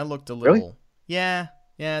me. That looked a little... Really? Yeah.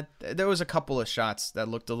 There was a couple of shots that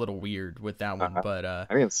looked a little weird with that one, but... I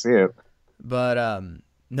didn't see it. But,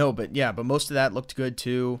 no, but yeah, but most of that looked good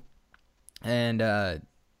too. And,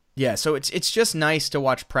 yeah, so it's just nice to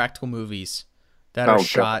watch practical movies that are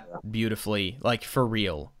shot beautifully, like for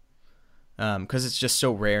real. Because it's just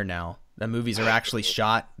so rare now that movies are actually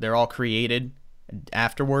shot. They're all created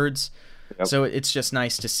afterwards. Yep. So it's just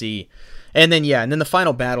nice to see. And then the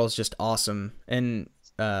final battle is just awesome. And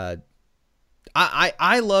I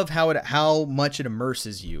love how much it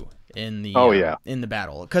immerses you in the in the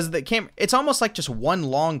battle, because it's almost like just one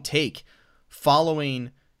long take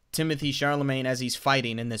following Timothy Chalamet as he's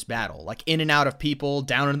fighting in this battle, like in and out of people,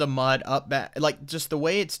 down into the mud, up back, like just the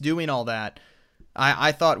way it's doing all that.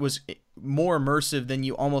 I thought was more immersive than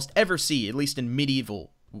you almost ever see, at least in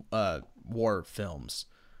medieval war films.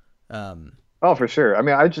 Oh, for sure. I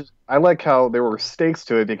mean, I like how there were stakes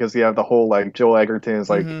to it, because you have the whole, like, Joel Egerton's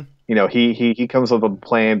like, he comes up with a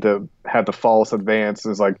plan to have the false advance.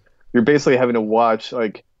 It's like you're basically having to watch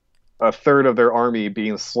like a third of their army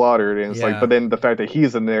being slaughtered, and it's like, but then the fact that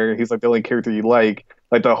he's in there, he's like the only character you like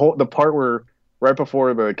the part where right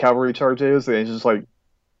before the cavalry charges, and it's just like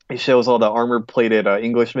he shows all the armor plated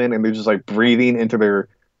Englishmen, and they're just like breathing into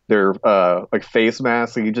their like face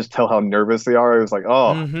masks, and you just tell how nervous they are. It was like,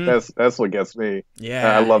 that's what gets me.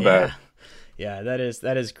 I love that. Yeah, that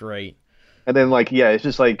is great. And then like it's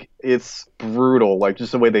just like it's brutal, like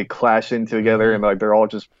just the way they clash in together, and like they're all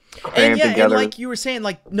just crammed together. And like you were saying,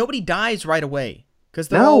 like nobody dies right away because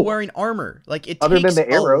they're all wearing armor. Like it takes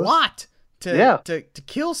a lot to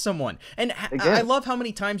kill someone. And I love how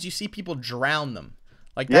many times you see people drown them.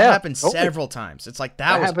 Like that happens several times. It's like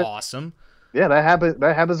that was awesome. Yeah, that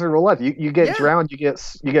happens in real life. You get drowned, you get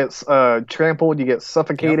trampled, you get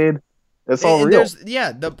suffocated. Yep. It's all real. There's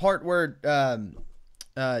the part where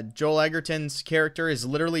Joel Egerton's character is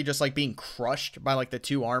literally just like being crushed by like the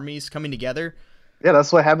two armies coming together. Yeah,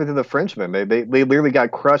 that's what happened to the Frenchmen. They literally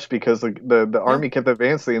got crushed because the army kept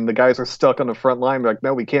advancing, and the guys are stuck on the front line. They're like,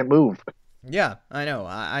 no, we can't move. Yeah, I know.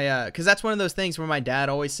 Because that's one of those things where my dad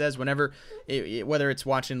always says whenever, whether it's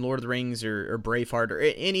watching Lord of the Rings or Braveheart or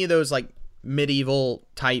any of those like medieval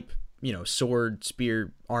type, sword,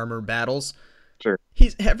 spear, armor battles. Sure.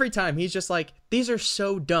 Every time he's just like, these are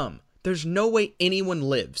so dumb. There's no way anyone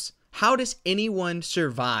lives. How does anyone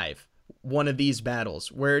survive one of these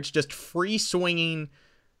battles where it's just free swinging,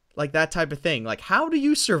 like that type of thing? Like, how do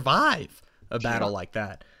you survive a battle like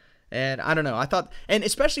that? And I don't know. I thought, and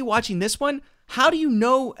especially watching this one, how do you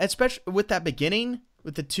know, especially with that beginning,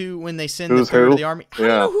 with the two, when they send the third of the army, how do you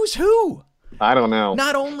know who's who? I don't know.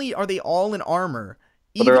 Not only are they all in armor,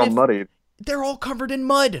 but they're all muddied. They're all covered in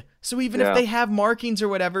mud. So even if they have markings or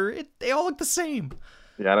whatever, they all look the same.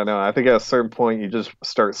 Yeah, I don't know. I think at a certain point you just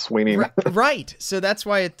start swinging. Right. So that's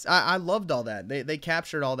why I loved all that. They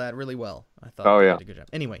captured all that really well. I thought they did a good job.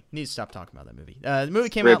 Anyway, need to stop talking about that movie. The movie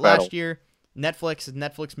came out last year.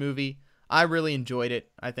 Netflix movie. I really enjoyed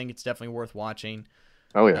it. I think it's definitely worth watching.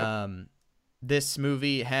 Oh yeah. This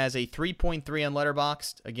movie has a 3.3 on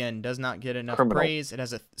Letterboxd. Again, does not get enough praise. It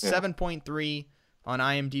has a 7.3 on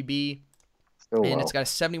IMDb. And it's got a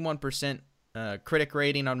 71% critic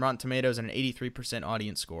rating on Rotten Tomatoes and an 83%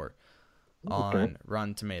 audience score on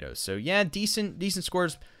Rotten Tomatoes. So yeah, decent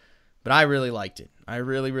scores, but I really liked it. I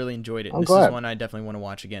really, really enjoyed it. And this is one I definitely want to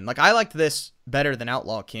watch again. Like, I liked this better than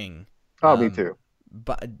Outlaw King. Oh, me too.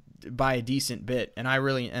 By a decent bit, and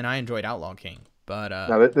I enjoyed Outlaw King. But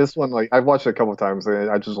Now this one, like I've watched it a couple of times, and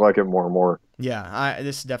I just like it more and more. yeah,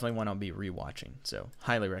 this is definitely one I'll be rewatching. So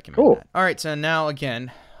highly recommend Cool. that. All right, so now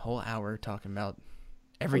again, whole hour talking about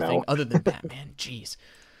everything other than Batman. Jeez.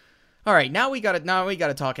 All right, now we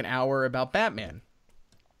gotta talk an hour about Batman.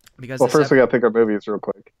 Because Well, first we gotta pick our movies real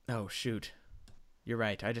quick. Oh shoot, you're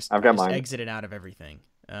right. I just mine. exited out of everything.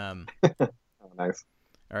 Oh, nice.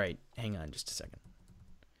 All right, hang on just a second.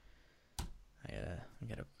 I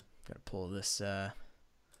gotta pull this.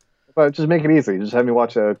 But just make it easy. Just have me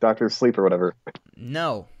watch Doctor Sleep or whatever.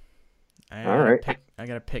 No. All right. I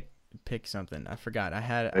gotta pick something. I forgot.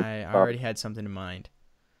 I already had something in mind.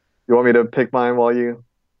 You want me to pick mine while you?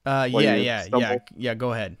 Yeah.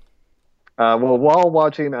 Go ahead. Well, while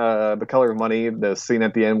watching The Color of Money, the scene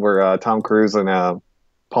at the end where Tom Cruise and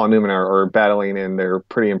Paul Newman are battling in their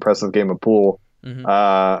pretty impressive game of pool,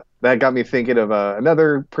 that got me thinking of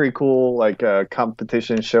another pretty cool like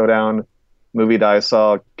competition showdown movie that I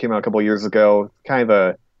saw, came out a couple of years ago. Kind of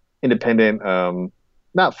a independent,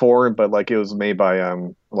 not foreign, but like it was made by a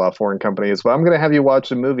lot of foreign companies. But I'm gonna have you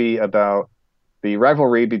watch a movie about the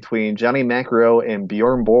rivalry between Johnny McEnroe and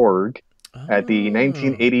Bjorn Borg at the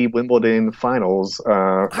 1980 Wimbledon finals.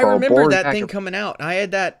 I remember that thing coming out. I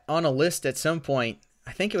had that on a list at some point.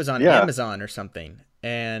 I think it was on Amazon or something.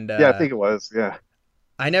 And yeah, I think it was. Yeah,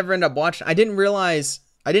 I never ended up watching. I didn't realize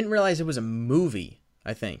it was a movie.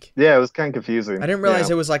 I think. Yeah, it was kind of confusing. I didn't realize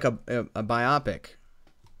it was like a biopic.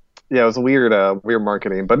 Yeah, it was weird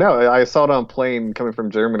marketing. But no, I saw it on plane coming from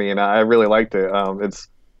Germany, and I really liked it. It's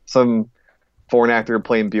some foreign actor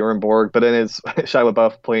playing Bjorn Borg, but then it's Shia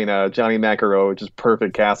LaBeouf playing Johnny McEnroe, which is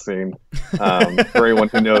perfect casting for anyone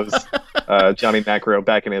who knows Johnny McEnroe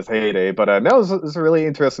back in his heyday. But no, it was a really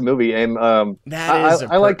interesting movie, and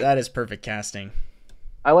that is perfect casting.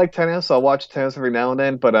 I like tennis. I'll watch tennis every now and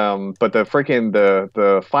then, but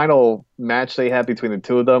the final match they had between the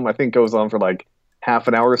two of them, I think goes on for like half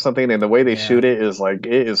an hour or something, and the way they shoot it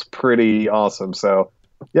is pretty awesome. So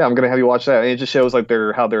yeah, I'm gonna have you watch that, and it just shows like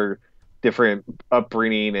how their different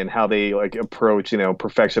upbringing and how they like approach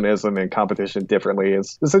perfectionism and competition differently.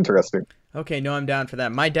 It's interesting. Okay, no, I'm down for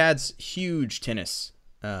that. My dad's huge tennis.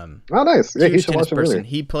 Oh, nice. Yeah, huge tennis person.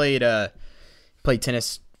 He played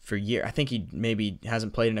tennis for years. I think he maybe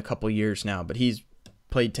hasn't played in a couple years now, but he's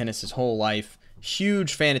played tennis his whole life.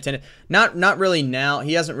 Huge fan of tennis. Not really now.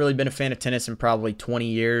 He hasn't really been a fan of tennis in probably 20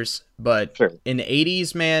 years, but in the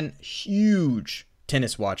 80s, man, huge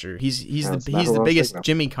tennis watcher. He's the biggest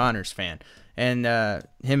Jimmy Connors fan, and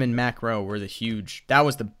him and McEnroe were the huge. That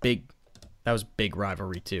was big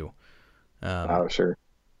rivalry too. Oh, sure.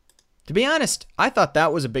 To be honest, I thought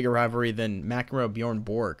that was a bigger rivalry than McEnroe Bjorn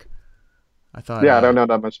Borg. I thought. Yeah, I don't know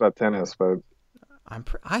that much about tennis, but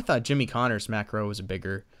I thought Jimmy Connors McEnroe was a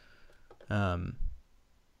bigger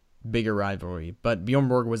rivalry, but Bjorn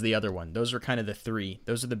Borg was the other one. Those were kind of the three.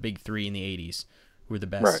 Those are the big three in the 80s who were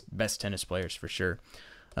the best tennis players for sure.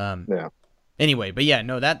 Yeah. Anyway, but yeah,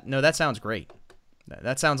 that sounds great.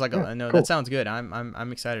 That sounds like cool. That sounds good.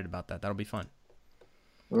 I'm excited about that. That'll be fun.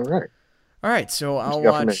 All right. So I'll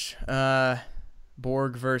watch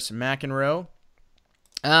Borg versus McEnroe.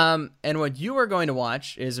 And what you are going to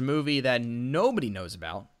watch is a movie that nobody knows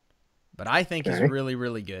about, but I think is really,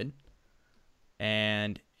 really good.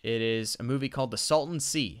 And it is a movie called The Salton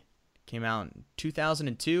Sea. It came out in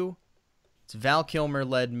 2002. It's a Val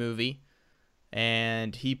Kilmer-led movie,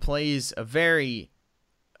 and he plays a very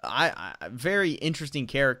interesting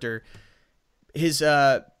character. His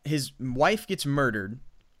wife gets murdered,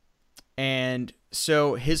 and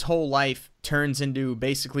so his whole life turns into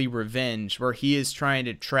basically revenge, where he is trying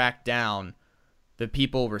to track down the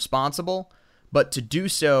people responsible. But to do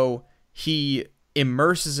so, he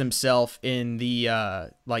immerses himself in the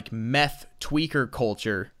like meth tweaker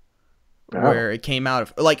culture, where it came out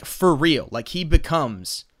of, like, for real. Like, he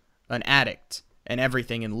becomes an addict and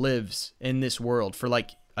everything and lives in this world for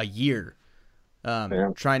like a year,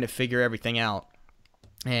 trying to figure everything out.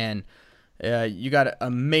 And you got an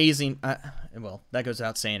amazing, well, that goes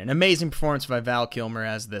without saying, an amazing performance by Val Kilmer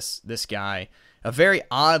as this guy. A very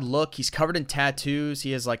odd look. He's covered in tattoos.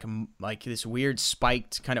 He has like this weird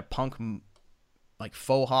spiked kind of punk, like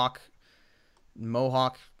faux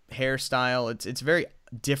mohawk hairstyle. It's very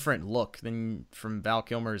different look than from Val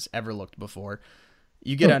Kilmer's ever looked before.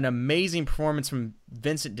 You get an amazing performance from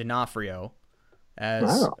Vincent D'Onofrio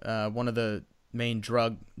as one of the main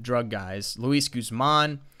drug guys. Luis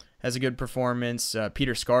Guzman has a good performance.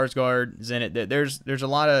 Peter Skarsgård is in it. There's a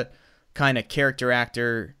lot of kind of character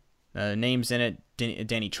actor names in it.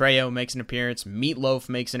 Danny Trejo makes an appearance. Meatloaf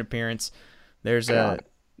makes an appearance. There's a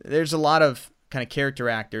lot of kind of character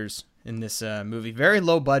actors in this movie. Very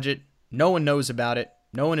low budget, No one knows about it.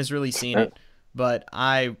 No one has really seen it, but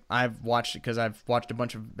I've watched it because I've watched a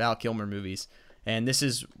bunch of Val Kilmer movies, and this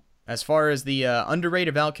is, as far as the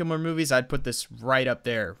underrated Val Kilmer movies, I'd put this right up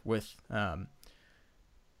there with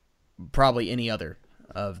probably any other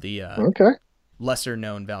of the lesser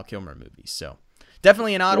known Val Kilmer movies. So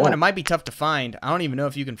definitely an odd one. It might be tough to find. I don't even know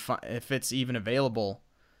if you can if it's even available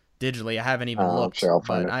digitally. I haven't even looked, sure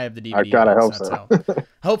but I have the DVD. I gotta hope so.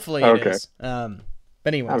 Hopefully it is.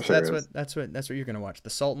 But anyway, sure that's what you're gonna watch. The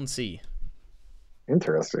Salton Sea.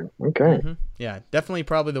 Interesting. Okay. Yeah, definitely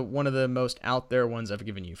probably one of the most out there ones I've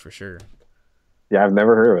given you for sure. Yeah, I've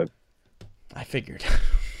never heard of it. I figured.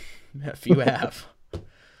 If you have.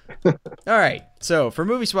 All right. So for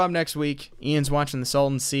Movie Swap next week, Ian's watching The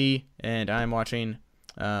Salton Sea, and I'm watching.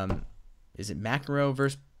 Is it McEnroe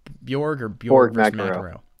versus Bjorg or Bjorg versus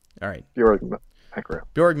McEnroe? All right. Bjorg McEnroe.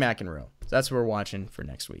 Bjorg McEnroe. That's what we're watching for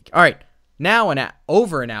next week. All right. Now,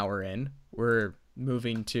 over an hour in, we're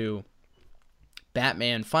moving to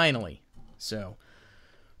Batman finally. So,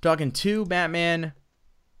 talking 2 Batman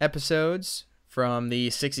episodes from the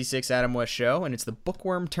 66 Adam West show, and it's The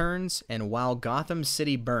Bookworm Turns and While Gotham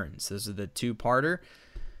City Burns. Those are the 2-parter.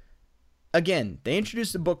 Again, they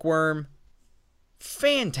introduced the Bookworm.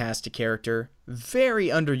 Fantastic character. Very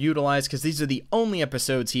underutilized because these are the only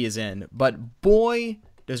episodes he is in. But boy,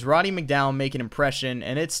 does Roddy McDowall make an impression,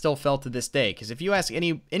 and it's still felt to this day. Because if you ask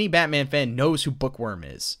any Batman fan knows who Bookworm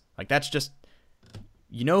is. Like, that's just...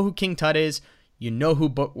 You know who King Tut is. You know who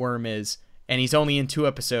Bookworm is. And he's only in 2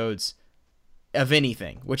 episodes of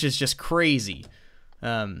anything, which is just crazy.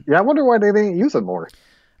 Yeah, I wonder why they didn't use it more.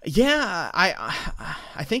 Yeah,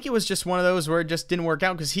 I think it was just one of those where it just didn't work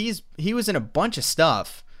out because he was in a bunch of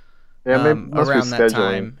stuff. Yeah, around that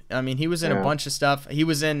time. I mean, he was in a bunch of stuff. He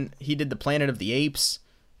did the Planet of the Apes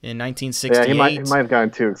in 1968. Yeah, he might have gotten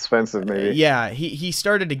too expensive, maybe. Yeah, he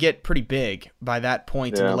started to get pretty big by that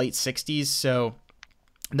point in the late 60s, so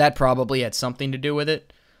that probably had something to do with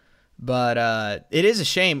it. But it is a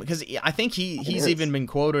shame because I think he's even been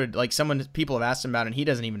quoted, like people have asked him about it and he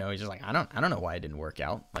doesn't even know. He's just like, I don't know why it didn't work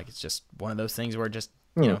out. Like, it's just one of those things where it just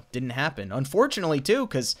didn't happen. Unfortunately too,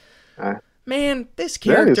 because man, this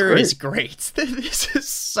character is great. This is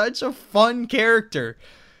such a fun character,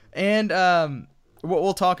 and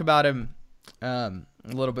we'll talk about him a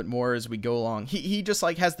little bit more as we go along. He just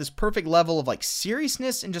like has this perfect level of like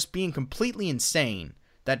seriousness and just being completely insane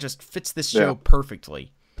that just fits this show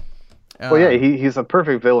perfectly. Well, yeah, he's a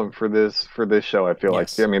perfect villain for this show. I feel like.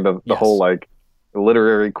 I mean, the whole like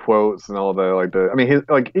literary quotes and all I mean,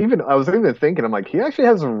 I was even thinking, I'm like, he actually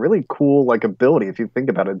has a really cool like ability if you think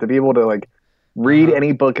about it, to be able to like read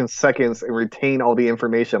any book in seconds and retain all the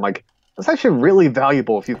information. Like, that's actually really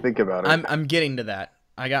valuable if you think about it. I'm getting to that.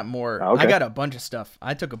 I got more. I got a bunch of stuff.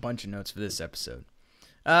 I took a bunch of notes for this episode.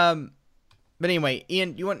 But anyway,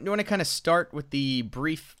 Ian, you want to kind of start with the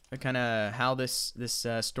brief, kind of how this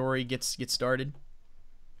story gets started?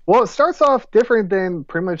 Well, it starts off different than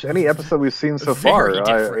pretty much any episode we've seen so far.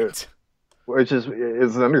 Different. Which is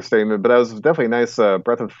an understatement, but that was definitely a nice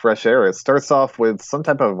breath of fresh air. It starts off with some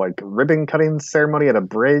type of like ribbon cutting ceremony at a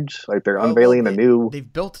bridge, like they're unveiling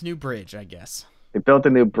They've built a new bridge, I guess. They built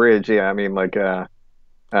a new bridge. Yeah, I mean, like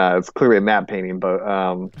it's clearly a map painting, but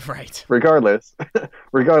right. Regardless.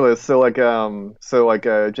 So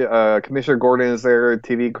Commissioner Gordon is there,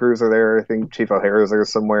 TV crews are there. I think Chief O'Hara is there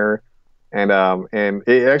somewhere, and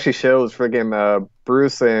it actually shows friggin'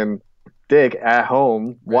 Bruce and Dick at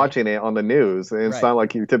home watching it on the news, and it's not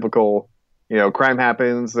like your typical, crime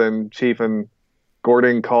happens and Chief and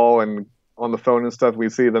Gordon call and on the phone and stuff. We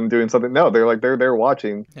see them doing something. No, they're there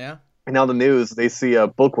watching. Yeah. And on the news, they see a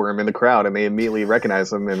Bookworm in the crowd, and they immediately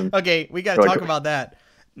recognize him. And okay, we got to talk about that.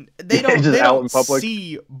 They don't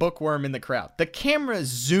see Bookworm in the crowd. The camera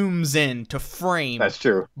zooms in to frame That's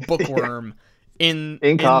true. Bookworm in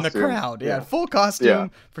the crowd. Yeah, full costume. Yeah.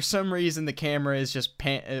 For some reason, the camera is just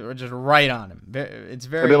right on him. It's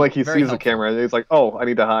very. And then like he sees the camera, and he's like, "Oh, I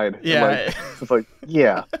need to hide." Yeah, it's like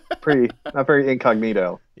not very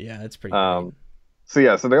incognito. Yeah, it's pretty. Great.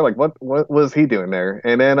 So they're like, what was he doing there?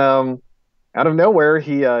 And then out of nowhere,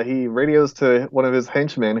 he radios to one of his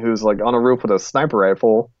henchmen who's like on a roof with a sniper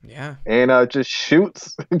rifle. Yeah. And just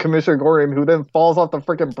shoots Commissioner Gordon, who then falls off the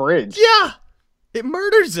freaking bridge. Yeah. It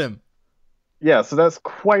murders him. Yeah, so that's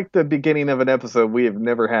quite the beginning of an episode we have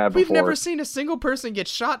never had before. We've never seen a single person get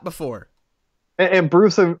shot before. And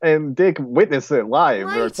Bruce and Dick witnessed it live.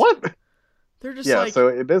 Right. They're like, what? They're just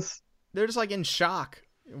they're just like in shock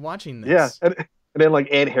watching this. Yeah. And then, like,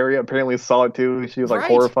 Aunt Harriet apparently saw it, too. She was, like,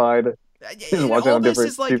 horrified. All this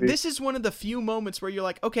is, like, this is one of the few moments where you're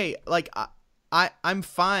like, okay, like, I'm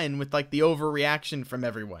fine with like the overreaction from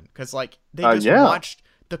everyone, because like they just watched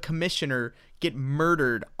the commissioner get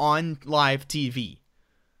murdered on live TV.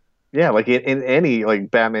 Yeah, like in any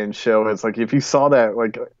like Batman show, it's like if you saw that,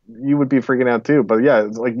 like you would be freaking out too. But yeah,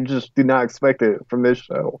 it's like you just do not expect it from this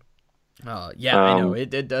show. Yeah, I know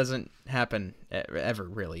it doesn't happen ever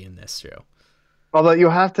really in this show. Although you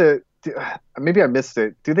have to, maybe I missed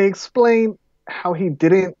it. Do they explain how he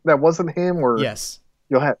didn't? That wasn't him, or yes,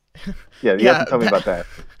 you'll have. Yeah, you have to tell me about that.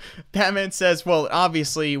 Batman says, "Well,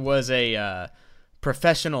 obviously was a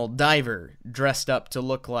professional diver dressed up to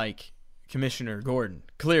look like Commissioner Gordon,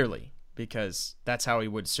 clearly, because that's how he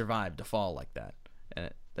would survive to fall like that."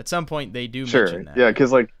 And at some point, they do mention that. Yeah,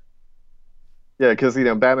 because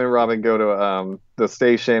Batman and Robin go to the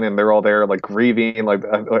station and they're all there like grieving. Like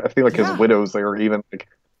I feel like his widows, they were even like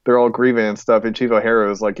they're all grieving and stuff. And Chief O'Hara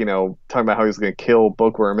is like talking about how he's gonna kill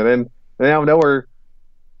Bookworm, and then out of nowhere,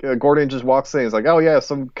 Gordon just walks in. He's like, "Oh yeah,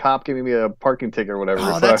 some cop giving me a parking ticket or whatever."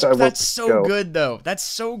 Oh, that's so good though. That's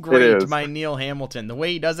so great by Neil Hamilton. The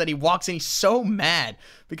way he does that, he walks in, he's so mad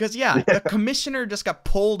because the commissioner just got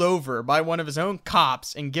pulled over by one of his own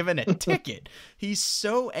cops and given a ticket. He's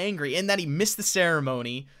so angry, and that he missed the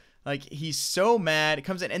ceremony. Like, he's so mad. It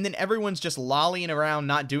comes in, and then everyone's just lollying around,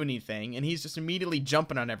 not doing anything, and he's just immediately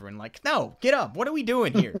jumping on everyone. Like, no, get up. What are we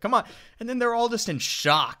doing here? Come on. And then they're all just in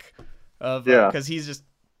shock because he's just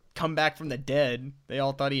come back from the dead. They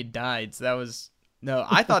all thought he had died. So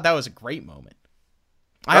I thought that was a great moment.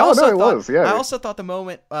 I also thought the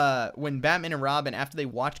moment when Batman and Robin, after they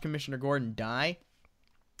watch Commissioner Gordon die,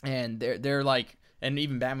 and they're like, and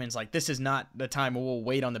even Batman's like, this is not the time we'll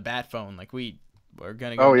wait on the bat phone. Like, we're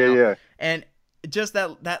gonna go. Yeah. And just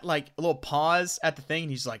that like little pause at the thing,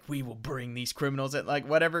 and he's like, we will bring these criminals at like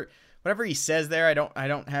whatever he says there. I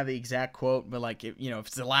don't have the exact quote, but like if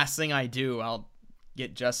it's the last thing I do, I'll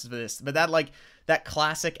get justice for this. But that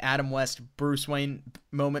classic Adam West Bruce Wayne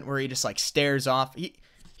moment where he just like stares off.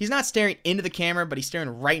 He's not staring into the camera, but he's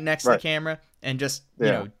staring right next to the camera and just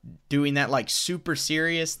doing that like super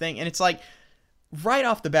serious thing. And it's like right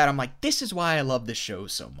off the bat, I'm like, this is why I love this show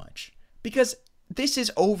so much, because this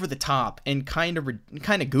is over the top and kind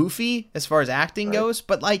of goofy as far as acting goes,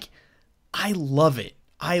 but like I love it.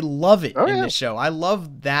 I love it in this show. I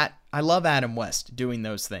love that. I love Adam West doing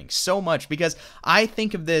those things so much, because I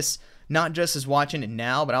think of this not just as watching it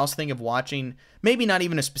now, but I also think of watching maybe not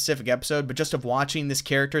even a specific episode, but just of watching this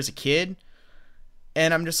character as a kid.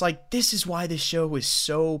 And I'm just like, this is why this show is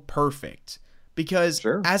so perfect, because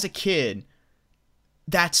as a kid,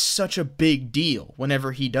 that's such a big deal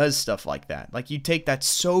whenever he does stuff like that. Like, you take that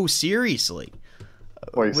so seriously.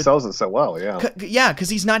 Well, he sells it so well, yeah, because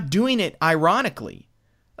he's not doing it ironically.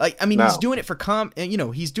 Like, I mean, he's doing it for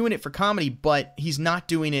he's doing it for comedy, but he's not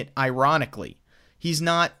doing it ironically. He's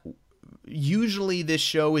not. Usually, this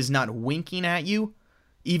show is not winking at you,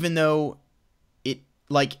 even though it,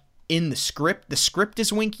 like, in the script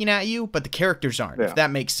is winking at you, but the characters aren't. If that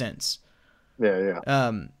makes sense.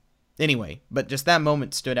 Yeah. Anyway, but just that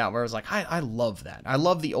moment stood out where I was like, I love that. I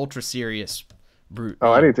love the ultra serious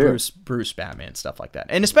I do too. Bruce Batman, stuff like that,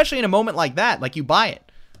 and especially in a moment like that, like, you buy it.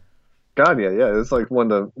 God, yeah. It's like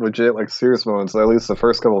one of the legit, like, serious moments, at least the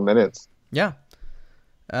first couple of minutes. Yeah.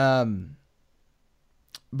 So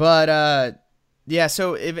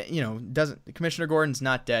if Commissioner Gordon's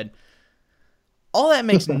not dead, all that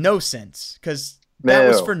makes no sense, because that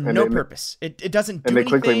was for no purpose. It doesn't do anything. And they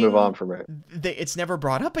quickly move on from it. It's never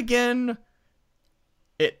brought up again.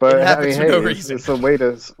 It happens for no reason. It's a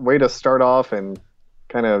way to start off and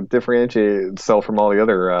kind of differentiate itself from all the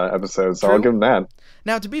other episodes. So I'll give them that.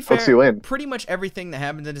 Now, to be fair, pretty much everything that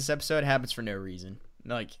happens in this episode happens for no reason.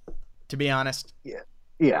 Like, to be honest,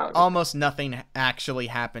 almost nothing actually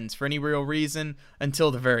happens for any real reason until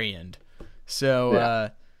the very end. So,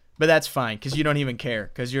 but that's fine, because you don't even care,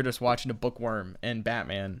 because you're just watching a Bookworm and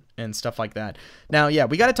Batman and stuff like that. Now,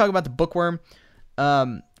 we got to talk about the Bookworm.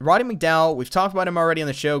 Roddy McDowall, we've talked about him already on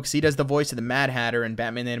the show, because he does the voice of the Mad Hatter in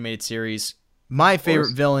Batman the Animated Series. My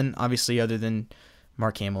favorite villain, obviously, other than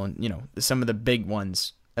Mark Hamill and some of the big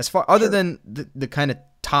ones, other than the kind of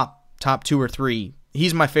top 2 or 3,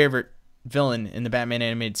 he's my favorite villain in the Batman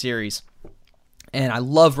Animated Series. And I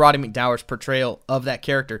love Roddy McDowall's portrayal of that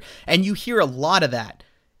character, and you hear a lot of that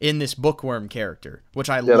in this Bookworm character, which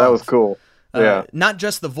I love. Yeah, that was cool. Not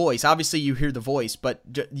just the voice. Obviously, you hear the voice, but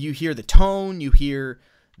you hear the tone, you hear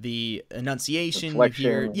the enunciation,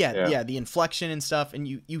 inflection, you hear the inflection and stuff, and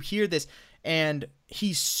you hear this, and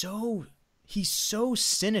he's so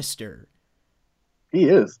sinister. He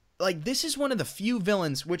is. Like, this is one of the few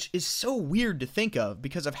villains, which is so weird to think of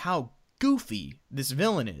because of how goofy this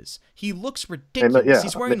villain is. He looks And ridiculous.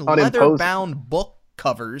 He's wearing unimposing. leather-bound book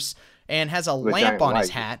covers and has a With a lamp giant on his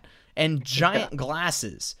light. hat and giant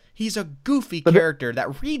glasses. He's a goofy character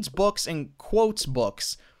that reads books and quotes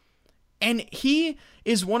books. And he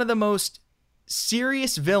is one of the most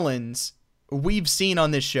serious villains we've seen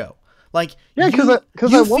on this show. Like,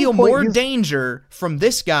 you feel more danger from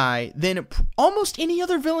this guy than almost any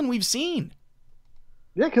other villain we've seen.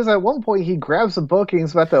 Yeah, because at one point he grabs a book and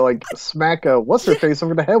he's about to like smack what's-her-face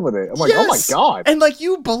over the head with it. I'm like, oh my god. And like,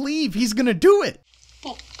 you believe he's going to do it.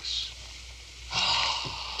 Books.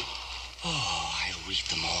 Oh, I read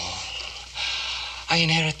them all. I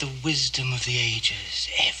inherit the wisdom of the ages.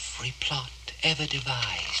 Every plot ever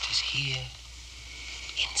devised is here,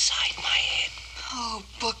 inside my head. Oh,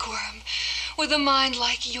 Bookworm, with a mind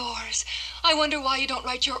like yours, I wonder why you don't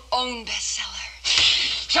write your own bestseller.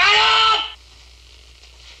 Shut up!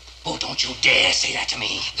 Oh, don't you dare say that to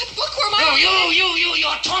me. But Bookworm, No,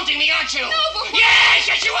 you're taunting me, aren't you? No, Bookworm. Yes,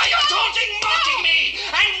 you are. You're taunting, mocking me.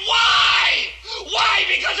 And why? Why?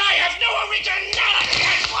 Because I have no originality.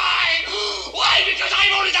 That's why. Why? Because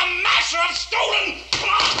I'm only the master of stolen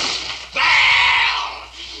plots.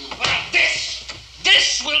 Well,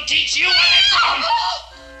 this will teach you a lesson.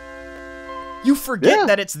 You forget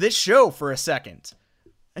that it's this show for a second.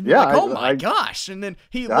 And you're like, oh my gosh. And then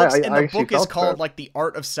he looks, and the book is called like The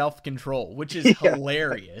Art of Self-Control, which is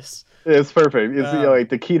hilarious. It's perfect. It's like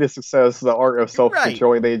the key to success, the art of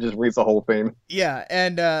self-control, and then he just reads the whole thing. Yeah,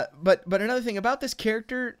 and but another thing about this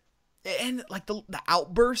character, and like the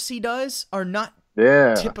outbursts he does are not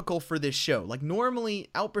typical for this show. Like normally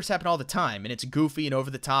outbursts happen all the time, and it's goofy and over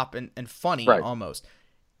the top and funny almost.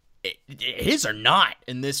 His are not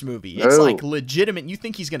in this movie. It's like legitimate. You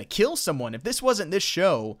think he's going to kill someone. If this wasn't this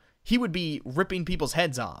show, he would be ripping people's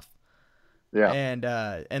heads off. Yeah.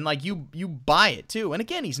 And like you buy it too. And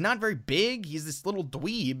again, he's not very big. He's this little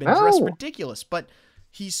dweeb and dressed ridiculous, but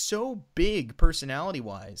he's so big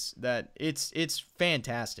personality-wise that it's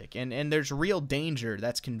fantastic. And there's real danger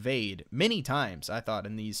that's conveyed many times, I thought,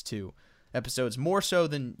 in these two episodes, more so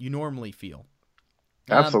than you normally feel.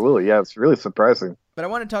 Absolutely, yeah, it's really surprising. But I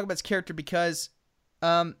want to talk about his character because,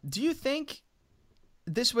 do you think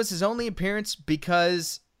this was his only appearance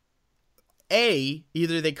because, A,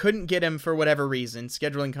 either they couldn't get him for whatever reason,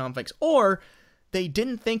 scheduling conflicts, or they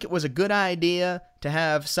didn't think it was a good idea to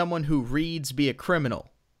have someone who reads be a criminal?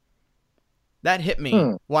 That hit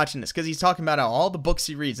me watching this because he's talking about all the books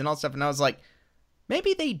he reads and all that stuff, and I was like,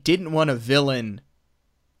 maybe they didn't want a villain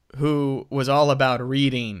who was all about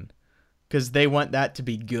reading because they want that to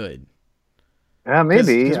be good. Yeah,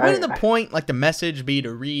 maybe. Because wouldn't the point, like the message, be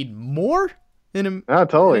to read more in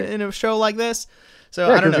a in a show like this?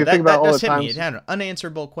 So I don't know. That does hit me. It had an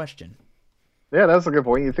unanswerable question. Yeah, that's a good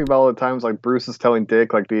point. You think about all the times like Bruce is telling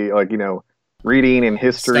Dick reading and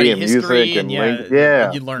history and music and you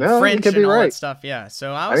learn French and all that stuff. Yeah.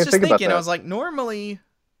 So I was just thinking, I was like, normally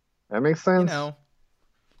that makes sense.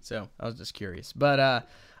 So I was just curious. But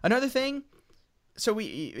another thing. So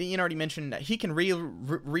Ian already mentioned that he can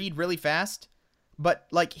read really fast, but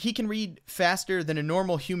like he can read faster than a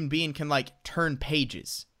normal human being can like turn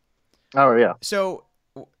pages. Oh yeah. So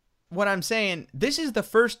what I'm saying, this is the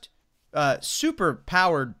first super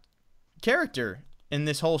powered character in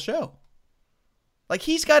this whole show. Like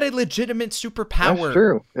he's got a legitimate superpower. That's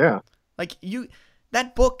true. Yeah. Like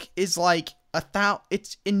that book is like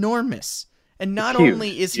it's enormous, and not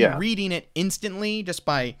only is he reading it instantly just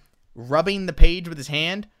by rubbing the page with his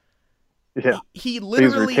hand. Yeah. He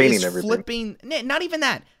literally is flipping. Not even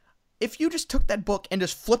that. If you just took that book and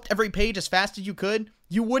just flipped every page as fast as you could,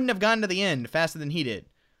 you wouldn't have gotten to the end faster than he did.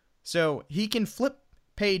 So he can flip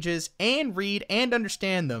pages and read and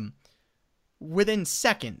understand them within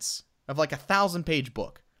seconds of like a 1,000-page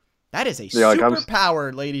book. That is a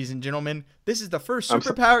superpower, ladies and gentlemen. This is the first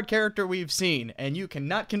superpowered character we've seen, and you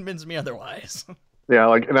cannot convince me otherwise.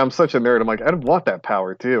 Yeah, and I'm such a nerd. I'm like, I'd want that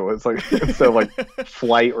power too. It's like instead of like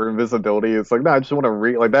flight or invisibility, it's like, no, I just want to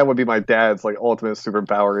read. Like that would be my dad's like ultimate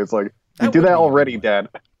superpower. It's like you do that already, Dad.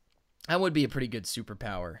 That would be a pretty good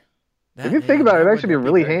superpower. If you think about it, it'd actually be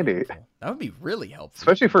really handy. Helpful. That would be really helpful,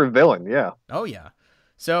 especially for a villain. Yeah. Oh yeah.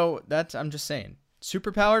 So I'm just saying,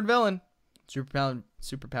 superpowered villain,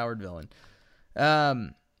 superpowered villain.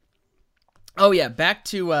 Oh yeah, back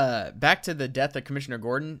to the death of Commissioner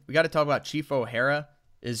Gordon. We got to talk about Chief O'Hara.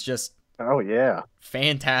 Is just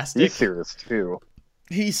fantastic. He's serious too.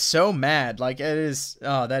 He's so mad. Like it is.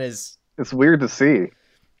 Oh, that is. It's weird to see.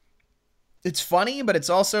 It's funny, but it's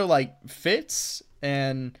also like fits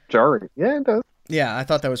and jarring. Yeah, it does. Yeah, I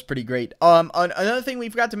thought that was pretty great. Another thing we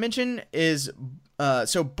forgot to mention is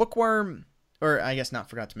so Bookworm or I guess not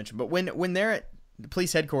forgot to mention, but when they're at the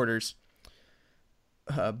police headquarters,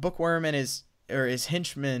 Bookworm and his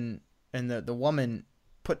henchman and the woman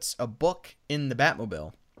puts a book in the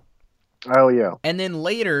Batmobile. Oh yeah. And then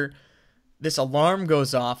later, this alarm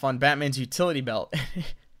goes off on Batman's utility belt,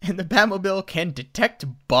 and the Batmobile can detect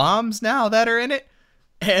bombs now that are in it,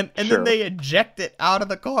 and then they eject it out of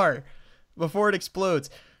the car before it explodes.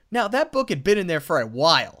 Now that book had been in there for a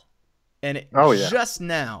while, and just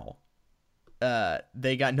now,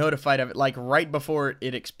 they got notified of it like right before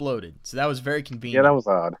it exploded. So that was very convenient. Yeah, that was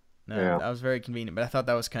odd. That was very convenient, but I thought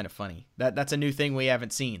that was kind of funny. That's a new thing we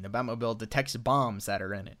haven't seen. The Batmobile detects bombs that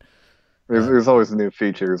are in it. There's always new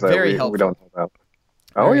features that we don't know about.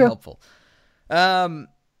 Very helpful.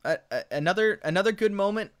 Another good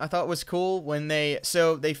moment I thought was cool when they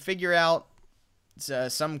figure out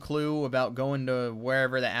some clue about going to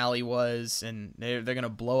wherever the alley was, and they're gonna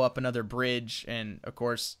blow up another bridge, and of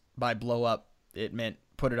course by blow up it meant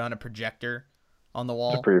put it on a projector on the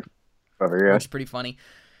wall. It's pretty clever, yeah. Which is pretty funny.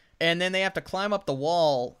 And then they have to climb up the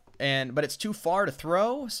wall, but it's too far to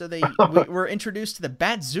throw, so we're introduced to the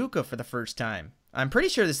Bazooka for the first time. I'm pretty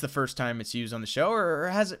sure this is the first time it's used on the show, or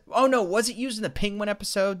has it? Oh no, was it used in the Penguin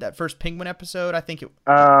episode? That first Penguin episode? I think it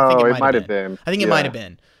might have been. I think it might have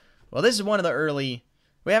been. Well, this is one of the early.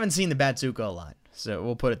 We haven't seen the Bazooka a lot, so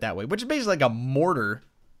we'll put it that way. Which is basically like a mortar,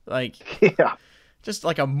 just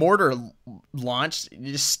like a mortar launch.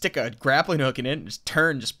 You just stick a grappling hook in it, and just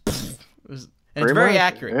turn, and it's very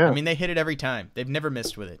accurate. Yeah. I mean, they hit it every time. They've never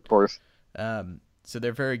missed with it. Of course. So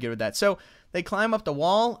they're very good with that. So they climb up the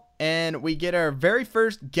wall, and we get our very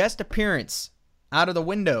first guest appearance out of the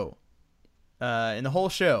window in the whole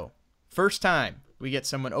show. First time we get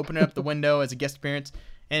someone opening up the window as a guest appearance,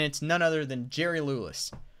 and it's none other than Jerry Lewis.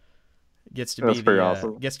 Gets to be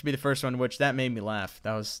awesome. Gets to be the first one, which that made me laugh.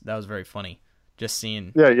 That was very funny. Just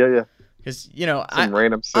seeing. Yeah. Because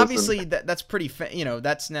obviously that's pretty.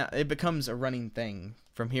 That's now it becomes a running thing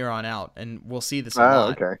from here on out, and we'll see this a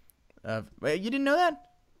lot. Okay. You didn't know that?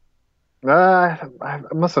 I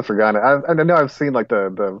must have forgotten it. I know I've seen like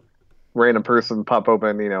the random person pop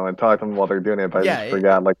open, and talk to them while they're doing it, but I just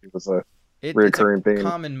forgot like it was a recurring thing. It's a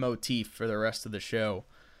common motif for the rest of the show.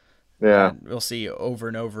 Yeah, we'll see over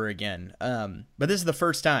and over again. But this is the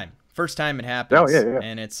first time it happens. Oh yeah.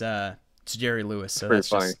 And it's Jerry Lewis, so that's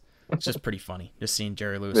funny. It's just pretty funny, just seeing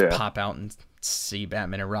Jerry Lewis pop out and see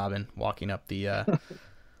Batman and Robin walking up the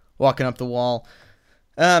wall.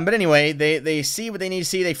 But anyway, they see what they need to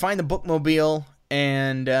see. They find the bookmobile,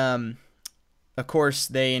 and of course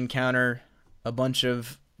they encounter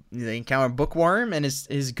Bookworm and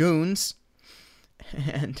his goons.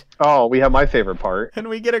 And we have my favorite part. And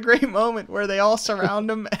we get a great moment where they all surround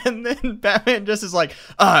him, and then Batman just is like,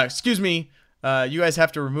 excuse me, you guys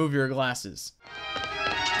have to remove your glasses.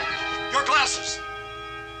 Your glasses!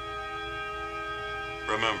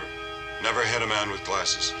 Remember, never hit a man with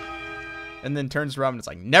glasses. And then turns to Robin and it's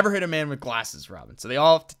like, never hit a man with glasses, Robin. So they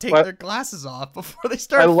all have to take their glasses off before they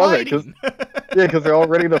start fighting. Because they're all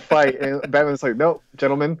ready to fight. And Batman's like, no,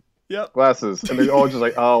 gentlemen, glasses. And they're all just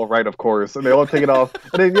like, oh, right, of course. And they all take it off.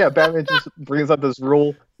 And then, Batman just brings up this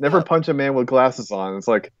rule, never punch a man with glasses on. It's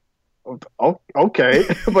like, oh, okay.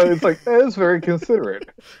 But it's like, that is very considerate.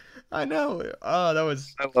 I know. Oh,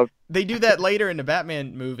 they do that later in the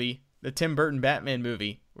Batman movie, the Tim Burton Batman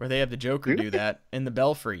movie, where they have the Joker do that in the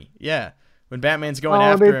Belfry. Yeah. When Batman's going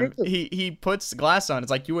after him, he puts the glass on. It's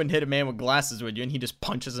like, you wouldn't hit a man with glasses, would you? And he just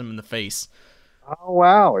punches him in the face. Oh,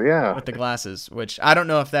 wow. Yeah. With the glasses, which I don't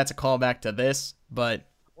know if that's a callback to this, but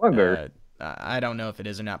I don't know if it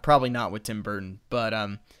is or not. Probably not with Tim Burton. But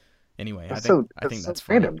anyway, I think that's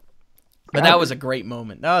funny. Random. But that was a great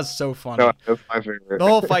moment. That was so funny. No, that's my favorite. The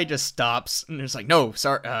whole fight just stops, and it's like, no,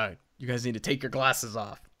 sorry, you guys need to take your glasses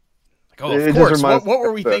off. Like, oh, of course. What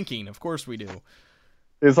were we thinking? Of course we do.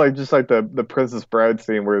 It's like just like the Princess Bride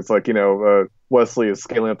scene where it's like, Wesley is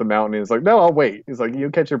scaling up the mountain, and he's like, no, I'll wait. He's like, you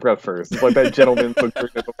catch your breath first. It's like that gentleman before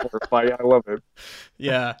a fight. I love it.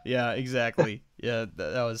 Yeah, exactly. Yeah,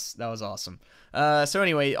 that was awesome. So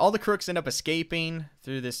anyway, all the crooks end up escaping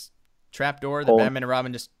through this trapdoor that Batman and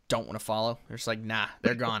Robin just don't want to follow. They're just like, nah,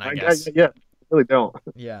 they're gone, I guess. Yeah, really don't.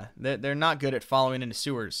 Yeah, they're not good at following into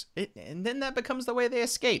sewers. And then that becomes the way they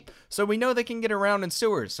escape. So we know they can get around in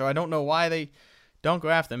sewers, so I don't know why they don't go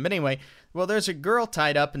after them. But anyway, well, there's a girl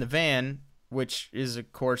tied up in the van, which is,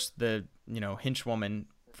 of course, the, henchwoman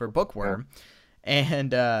for Bookworm. Yeah.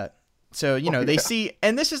 And so, they see,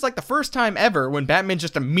 and this is like the first time ever when Batman's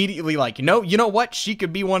just immediately like, you know what? She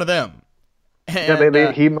could be one of them.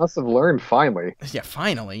 And, he must have learned finally. Yeah,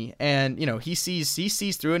 finally. And, he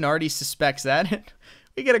sees through it and already suspects that.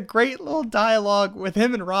 we get a great little dialogue with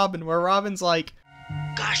him and Robin where Robin's like,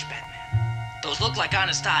 "Gosh, Batman, those look like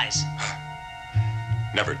honest eyes."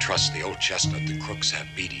 Never trust the old chestnut. The crooks have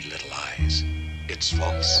beady little eyes. It's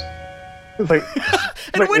false. It's like,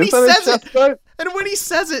 and when he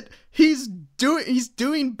says it, he's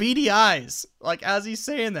doing beady eyes, like as he's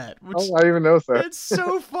saying that. Which, oh, I even noticed that. It's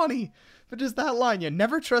so funny. But just that line, you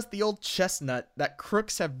never trust the old chestnut that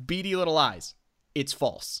crooks have beady little eyes. It's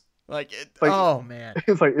false. Like, oh man.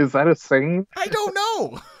 It's like, is that a saying? I don't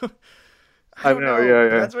know. I know,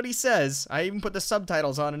 yeah. That's what he says. I even put the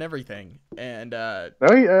subtitles on and everything. And I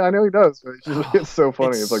know he does. It's so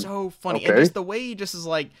funny. It's like, so funny. Okay. And just the way he just is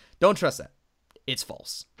like, don't trust that. It's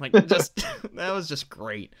false. Like, just that was just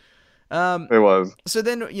great. It was. So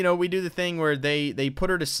then, we do the thing where they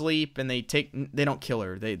put her to sleep and they don't kill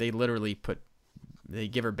her. They literally they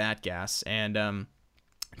give her bat gas and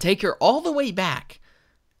take her all the way back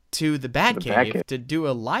to the Batcave to do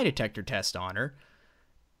a lie detector test on her.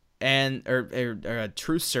 And or a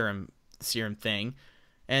truth serum thing,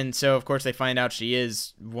 and so of course they find out she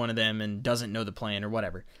is one of them and doesn't know the plan or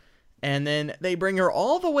whatever, and then they bring her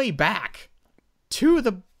all the way back to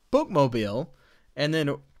the bookmobile, and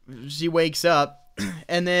then she wakes up,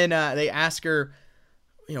 and then they ask her,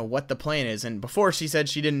 what the plan is, and before she said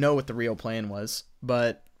she didn't know what the real plan was,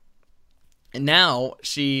 but now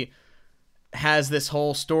she has this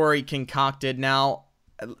whole story concocted. Now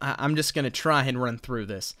I'm just gonna try and run through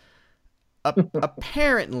this.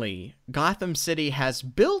 Apparently, Gotham City has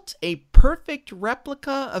built a perfect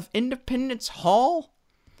replica of Independence Hall.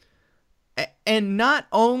 And not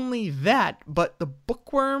only that, but the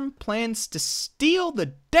Bookworm plans to steal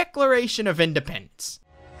the Declaration of Independence.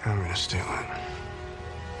 I'm gonna steal it.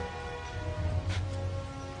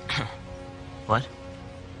 What?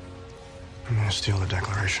 I'm gonna steal the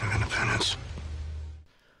Declaration of Independence.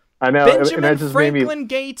 I know. Benjamin Franklin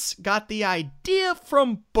Gates got the idea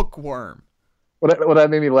from Bookworm. Well, that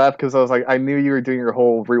made me laugh because I was like, I knew you were doing your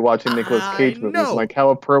whole rewatching Nicolas Cage movies. Like, how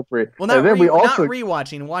appropriate. Well, not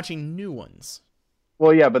rewatching, watching new ones.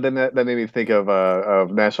 Well, yeah, but then that made me think of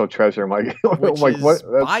National Treasure. I'm like, which is what?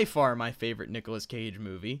 By far my favorite Nicolas Cage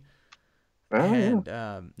movie. And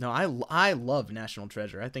no, I love National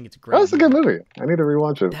Treasure. I think it's a great. That's a good movie. I need to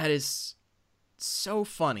rewatch it. That is so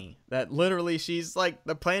funny. That literally she's like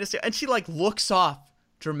the plan is, and she like looks off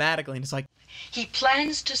dramatically, and it's like. He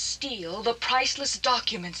plans to steal the priceless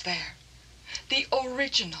documents there. The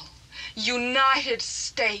original United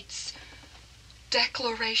States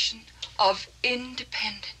Declaration of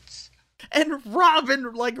Independence. And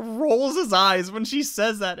Robin like rolls his eyes when she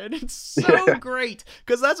says that, and it's so great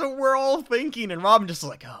because that's what we're all thinking. And Robin just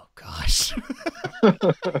like, oh gosh.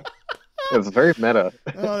 It's very meta.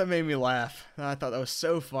 Oh, that made me laugh. I thought that was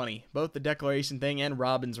so funny. Both the Declaration thing and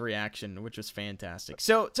Robin's reaction, which was fantastic.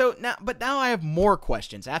 So now I have more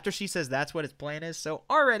questions. After she says that's what his plan is, so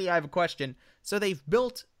already I have a question. So they've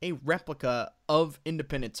built a replica of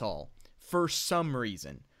Independence Hall for some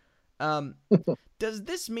reason. Does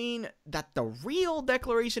this mean that the real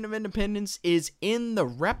Declaration of Independence is in the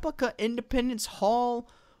replica Independence Hall,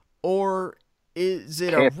 or is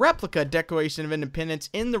it a replica Declaration of Independence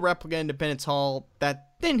in the replica Independence Hall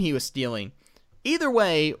that then he was stealing? Either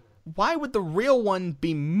way, why would the real one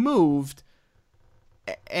be moved?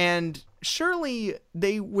 And surely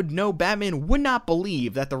they would know Batman would not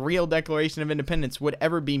believe that the real Declaration of Independence would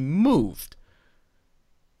ever be moved.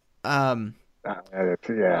 Yeah,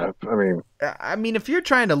 I mean, if you're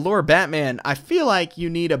trying to lure Batman, I feel like you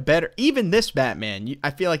need a better, even this Batman,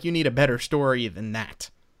 I feel like you need a better story than that.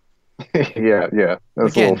 yeah.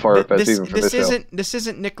 That's a little far-fetched even for this show. This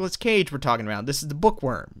isn't Nicolas Cage we're talking about. This is the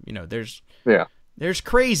Bookworm. There's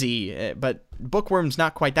crazy, but Bookworm's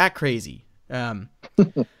not quite that crazy. Anyway,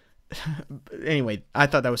 I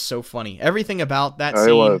thought that was so funny. Everything about that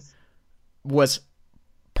scene was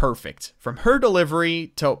perfect. From her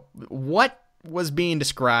delivery to what was being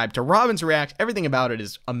described to Robin's reaction, everything about it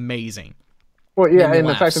is amazing. Well, yeah, and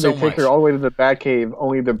the fact that they take her all the way to the Batcave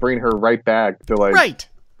only to bring her right back to like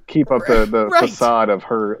keep up the facade of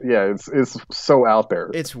her. Yeah, it's so out there.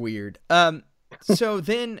 It's weird. So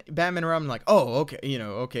then Batman and Robin are like, oh, okay,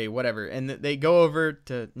 okay, whatever. And they go over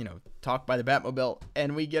to, talk by the Batmobile,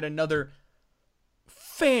 and we get another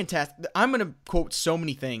fantastic. I'm going to quote so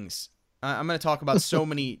many things. I'm going to talk about so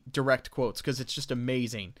many direct quotes because it's just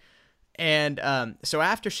amazing. And so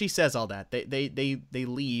after she says all that, they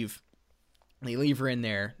leave. They leave her in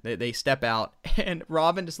there. They step out, and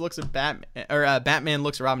Robin just looks at Batman, or Batman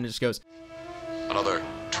looks at Robin and just goes, "Another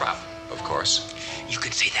trap, of course." You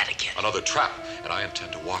could say that again. "Another trap, and I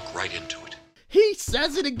intend to walk right into it." He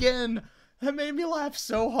says it again. That made me laugh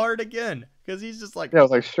so hard again because he's just like, Yeah, it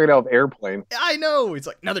was like straight out of Airplane. I know. He's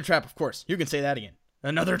like, another trap, of course. You can say that again.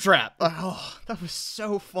 Another trap. Oh, that was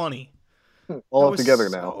so funny. All together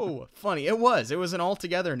now. So funny. It was an all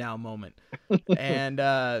together now moment. And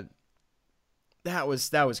that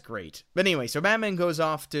was great. But anyway, so Batman goes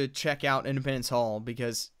off to check out Independence Hall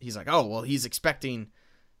because he's like, oh, well, he's expecting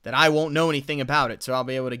that I won't know anything about it, so I'll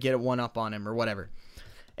be able to get a one up on him or whatever.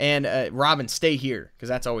 And Robin, stay here, because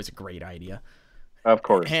that's always a great idea. Of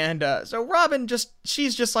course. And so Robin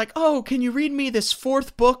she's just like, oh, can you read me this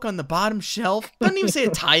fourth book on the bottom shelf? Doesn't even say a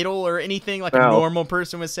title or anything like a normal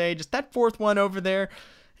person would say. Just that fourth one over there.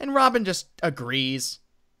 And Robin just agrees.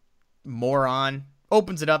 Moron.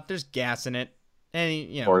 Opens it up. There's gas in it. And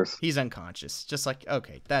he's unconscious. Just like,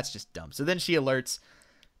 okay, that's just dumb. So then she alerts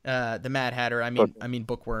the Mad Hatter, I mean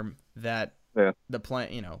Bookworm, that the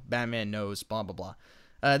plan, Batman knows, blah, blah, blah.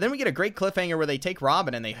 Then we get a great cliffhanger where they take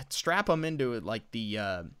Robin and they strap him into like the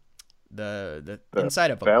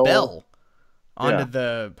inside of a bell onto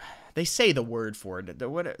the. They say the word for it.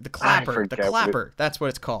 The clapper. The clapper. That's what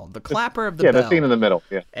it's called. The clapper of the bell. Yeah, the scene in the middle.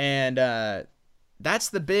 Yeah. And that's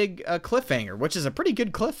the big cliffhanger, which is a pretty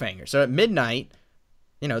good cliffhanger. So at midnight,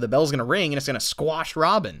 the bell's gonna ring and it's gonna squash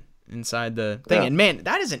Robin inside the thing. Yeah. And man,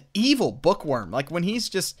 that is an evil Bookworm. Like when he's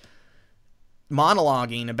just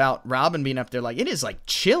monologuing about Robin being up there, like it is like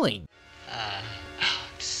chilling.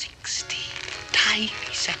 60 tiny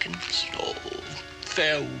seconds. Oh,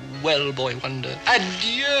 farewell, boy wonder.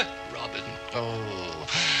 Adieu, Robin. Oh,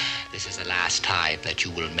 this is the last time that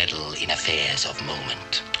you will meddle in affairs of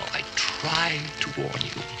moment. Oh, I tried to warn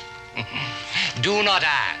you. Do not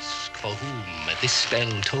ask for whom this spell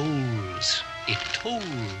tolls. It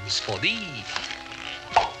tolls for thee.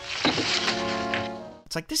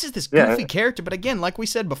 It's like, this is this goofy character, but again, like we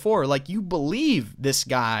said before, like you believe this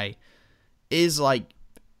guy is like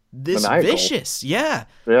this maniacal. Vicious. Yeah.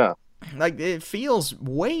 Yeah. Like it feels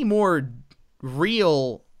way more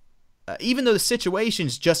real, even though the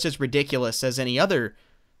situation's just as ridiculous as any other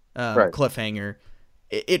cliffhanger.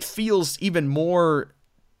 It feels even more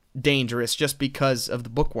dangerous just because of the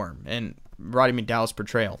Bookworm and Roddy McDowall's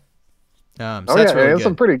portrayal. So that's really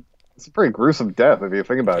good. It's a pretty gruesome death if you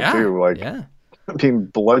think about it too. Like, being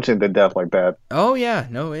bludgeoned to death like that. Oh yeah,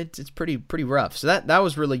 no, it's pretty rough. So that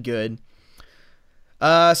was really good.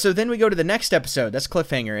 So then we go to the next episode. That's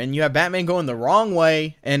cliffhanger, and you have Batman going the wrong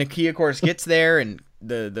way, and he of course gets there, and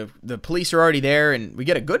the police are already there, and we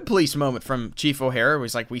get a good police moment from Chief O'Hara. Where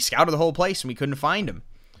he's like, we scouted the whole place and we couldn't find him.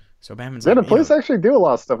 So Batman's like, the police actually do a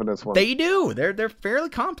lot of stuff in this one. They do. They're fairly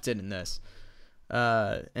competent in this.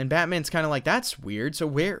 And Batman's kind of like, that's weird. So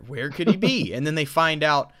where could he be? And then they find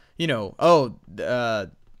out,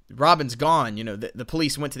 Robin's gone. The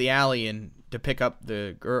police went to the alley and to pick up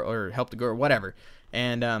the girl or help the girl, whatever.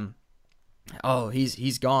 And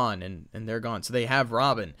he's gone, and they're gone. So they have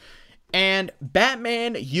Robin, and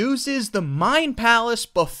Batman uses the Mind Palace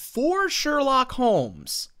before Sherlock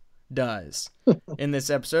Holmes does in this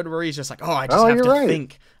episode, where he's just like, I have to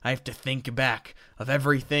think. I have to think back of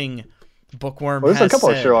everything Bookworm has said. There's a couple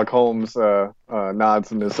of Sherlock Holmes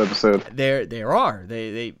nods in this episode. There are.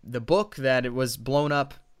 The book that it was blown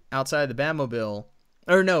up outside the Batmobile,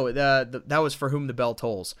 or no, that was For Whom the Bell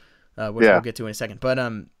Tolls, which we'll get to in a second. But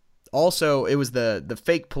also it was the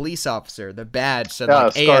fake police officer. The badge said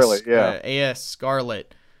like Scarlet, AS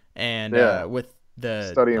Scarlet, and with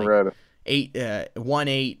the studying red. 18,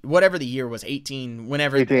 whatever the year was, 18,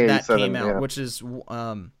 whenever that came out, which is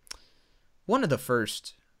one of the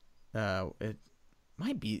first. It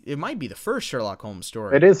might be the first Sherlock Holmes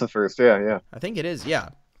story. It is the first, yeah. I think it is, yeah.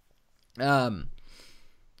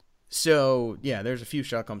 So yeah, there's a few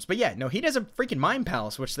Sherlock Holmes, but yeah, no, he does a freaking Mind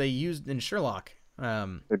Palace, which they used in Sherlock.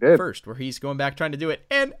 They did first, where he's going back trying to do it,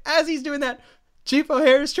 and as he's doing that, Chief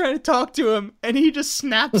O'Hara is trying to talk to him, and he just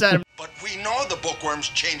snaps at him. But we know the Bookworm's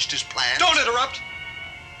changed his plan. Don't interrupt!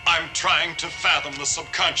 I'm trying to fathom the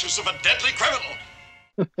subconscious of a deadly criminal.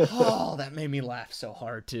 Oh, that made me laugh so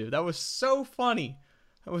hard, too. That was so funny.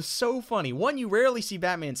 One, you rarely see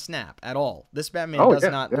Batman snap at all. This Batman does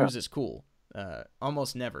not lose his cool.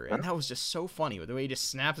 Almost never. And that was just so funny with the way he just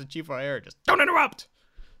snaps at Chief O'Hara. Just, don't interrupt!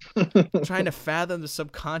 Trying to fathom the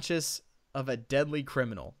subconscious of a deadly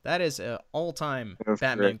criminal. That is an all-time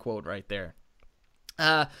Batman quote right there.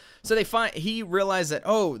 So he realized that,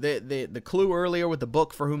 the clue earlier with the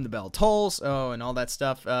book For Whom the Bell Tolls, and all that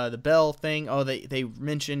stuff, the bell thing, they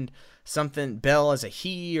mentioned something, bell as a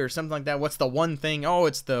he or something like that. What's the one thing?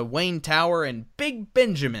 It's the Wayne Tower and Big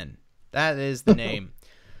Benjamin. That is the name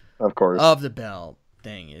of course of the bell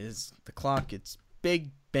thing. Is the clock, it's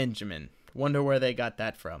Big Benjamin. Wonder where they got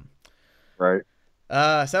that from. Right.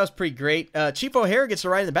 So that was pretty great. Chief O'Hara gets to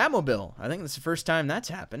ride in the Batmobile. I think that's the first time that's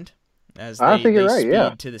happened. As I think you're right, speed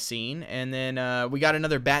yeah. to the scene. And then we got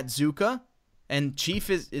another Bazooka. And Chief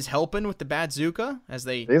is helping with the Bazooka as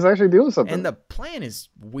they... He's actually doing something. And the plan is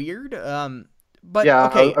weird. But yeah,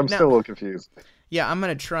 okay, I'm still a little confused. Yeah, I'm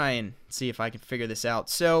going to try and see if I can figure this out.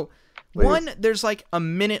 So, Please. there's like a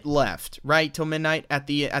minute left, right, till midnight at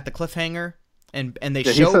the cliffhanger. And they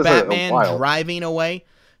he show says that a Batman while. driving away.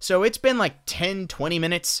 So it's been like 10, 20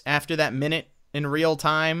 minutes after that minute in real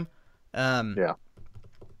time. Yeah.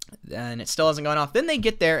 And it still hasn't gone off. Then they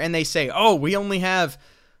get there and they say, oh, we only have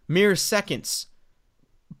mere seconds.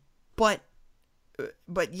 But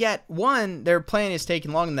yet, one, their plan is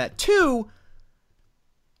taking longer than that. Two,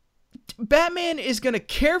 Batman is going to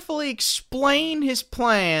carefully explain his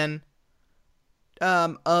plan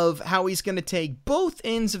of how he's going to take both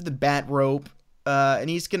ends of the bat rope and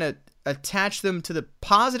he's going to attach them to the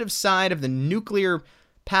positive side of the nuclear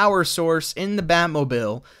power source in the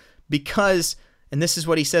Batmobile because, and this is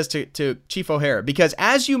what he says to Chief O'Hara, because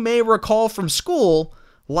as you may recall from school,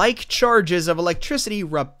 like charges of electricity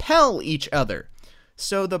repel each other.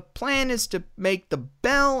 So the plan is to make the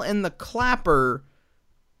bell and the clapper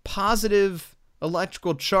positive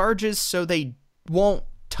electrical charges so they won't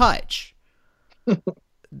touch.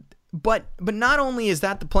 But not only is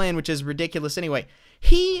that the plan, which is ridiculous anyway,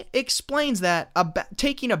 he explains that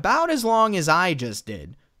taking about as long as I just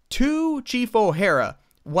did to Chief O'Hara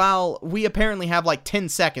while we apparently have like 10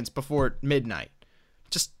 seconds before midnight.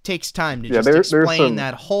 Just takes time to explain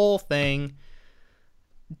that whole thing.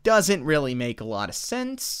 Doesn't really make a lot of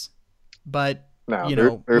sense, but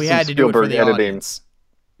we had to do it for the audience.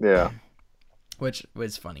 Yeah. Which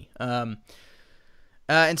was funny.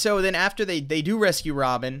 And so then after they do rescue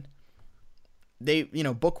Robin, they,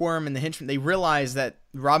 Bookworm and the henchman, they realize that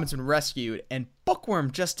Robin's been rescued, and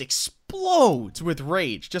Bookworm just explodes with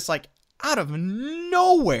rage, just like out of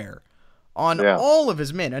nowhere on all of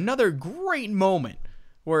his men. Another great moment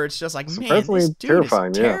where it's just like, man, this dude is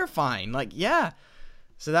terrifying. Yeah. Like, yeah.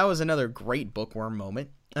 So that was another great Bookworm moment.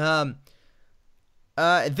 Then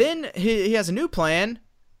he has a new plan,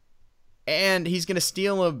 and he's going to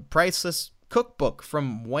steal a priceless cookbook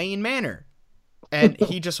from Wayne Manor. And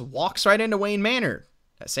he just walks right into Wayne Manor,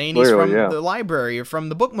 saying he's from the library or from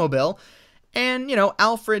the bookmobile. And,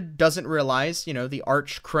 Alfred doesn't realize, the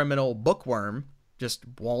arch criminal Bookworm just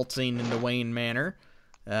waltzing into Wayne Manor.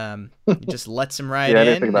 He just lets him right in. I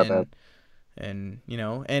didn't think about that. And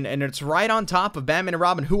it's right on top of Batman and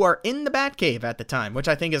Robin, who are in the Batcave at the time, which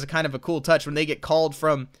I think is a kind of a cool touch when they get called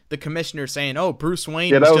from the commissioner saying, oh, Bruce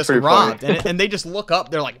Wayne was just robbed. And they just look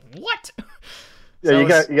up. They're like, what?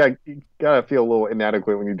 Yeah, so you gotta feel a little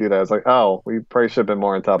inadequate when you do that. It's like, oh, we probably should have been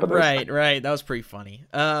more on top of this. Right. That was pretty funny.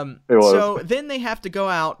 It was. So then they have to go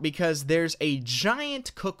out because there's a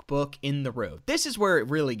giant cookbook in the road. This is where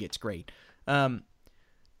it really gets great.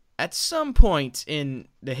 At some point in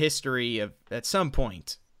the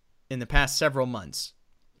past several months,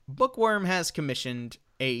 Bookworm has commissioned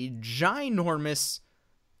a ginormous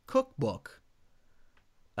cookbook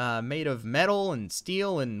made of metal and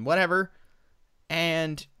steel and whatever,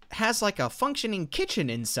 and has like a functioning kitchen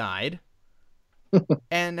inside,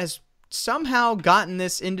 and has somehow gotten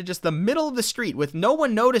this into just the middle of the street with no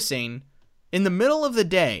one noticing in the middle of the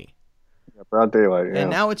day. Yeah, broad daylight, yeah. And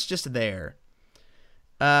now it's just there.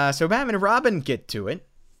 So Batman and Robin get to it,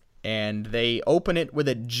 and they open it with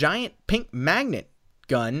a giant pink magnet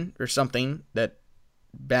gun or something that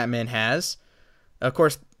Batman has. Of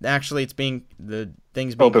course, actually, the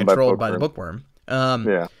thing's being controlled by the Bookworm.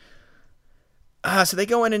 So they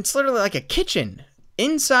go in, and it's literally like a kitchen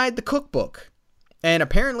inside the cookbook. And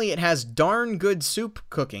apparently it has darn good soup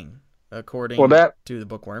cooking, according to the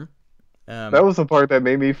Bookworm. That was the part that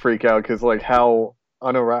made me freak out, because like how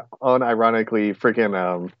unironically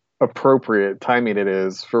freaking appropriate timing it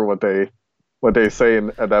is for what they say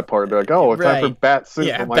at that part. They're like, oh, it's time for bat soup.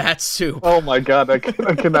 Yeah, bat soup. Oh my god, that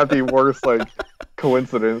cannot be worse, like,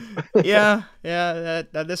 coincidence. yeah.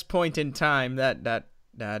 At this point in time, that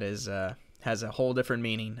is has a whole different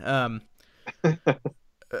meaning.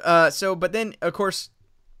 But then of course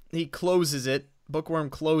he closes it. Bookworm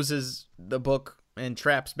closes the book and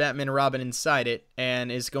traps Batman and Robin inside it,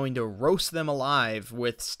 and is going to roast them alive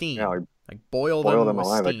with steam. Yeah, like boil them with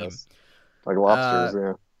alive, steam. Like lobsters,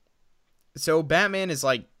 yeah. So Batman is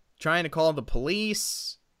like trying to call the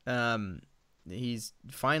police. He's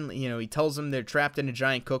finally, he tells them they're trapped in a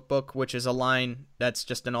giant cookbook, which is a line that's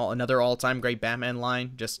just another all-time great Batman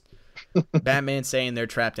line. Just Batman saying they're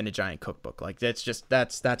trapped in a giant cookbook. Like that's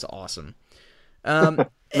awesome. The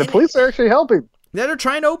police are actually helping. They're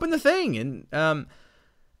trying to open the thing, and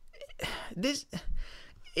this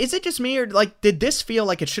is it just me, or like did this feel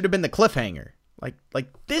like it should have been the cliffhanger? Like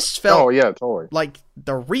this felt Oh yeah, totally. like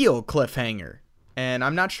the real cliffhanger, and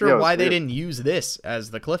I'm not sure Yeah, it was why they weird. didn't use this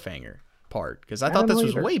as the cliffhanger part, because I thought don't this know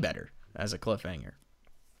was either. way better as a cliffhanger.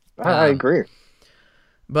 I agree.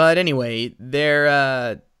 But anyway,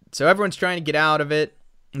 so everyone's trying to get out of it.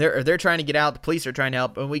 They're trying to get out. The police are trying to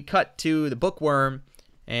help, and we cut to the Bookworm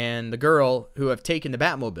and the girl who have taken the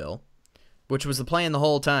Batmobile, which was the plan the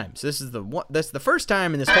whole time. So this is the first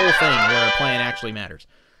time in this whole thing where a plan actually matters.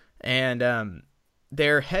 And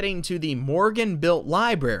they're heading to the Morgan-built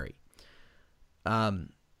library to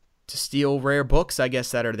steal rare books, I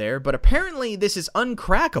guess, that are there. But apparently this is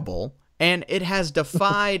uncrackable, and it has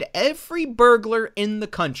defied every burglar in the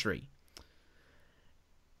country.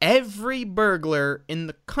 Every burglar in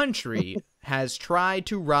the country has tried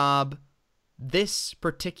to rob this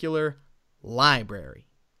particular library.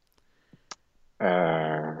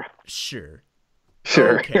 Sure.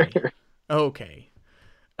 Sure. Okay.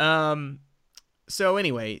 So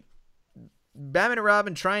anyway, Batman and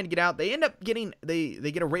Robin trying to get out. They end up getting they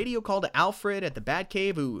get a radio call to Alfred at the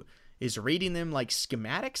Batcave, who is reading them like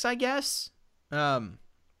schematics, I guess. Something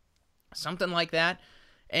like that.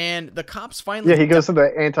 And the cops finally... Yeah, he goes to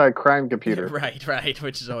the anti-crime computer. Right,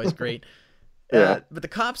 which is always great. Yeah. But the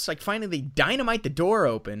cops, like, finally, they dynamite the door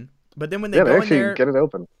open. But then when they Yeah, go they in actually there... get it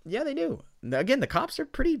open. Yeah, they do. Again, the cops are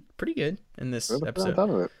pretty good in this They're on episode. top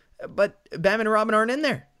of it. But Batman and Robin aren't in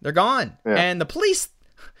there. They're gone. Yeah. And the police,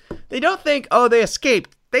 they don't think, oh, they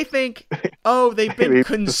escaped. They think, oh, they've been They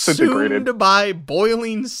consumed disintegrated. by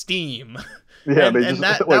boiling steam. Yeah, and, they and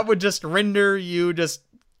just, that would just render you just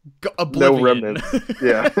no oblivion. remnant.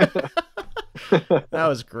 Yeah. That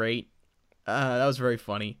was great. That was very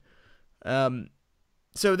funny.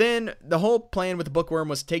 So then the whole plan with the Bookworm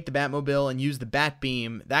was to take the Batmobile and use the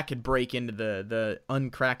Batbeam that could break into the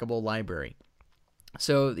uncrackable library.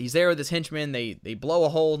 So he's there with his henchmen. They blow a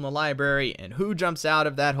hole in the library, and who jumps out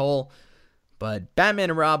of that hole? But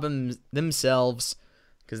Batman and Robin themselves,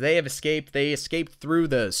 because they have escaped. They escaped through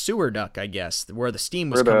the sewer duct, I guess, where the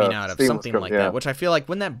steam was coming out of, something like that. Which I feel like,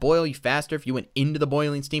 wouldn't that boil you faster if you went into the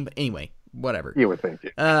boiling steam? But anyway, whatever. You would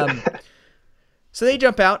think. So they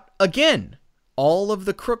jump out again. All of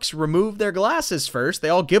the crooks remove their glasses first. They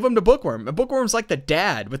all give them to Bookworm. And Bookworm's like the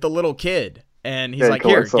dad with the little kid. And he's like,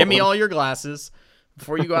 here, give me all your glasses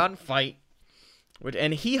before you go out and fight.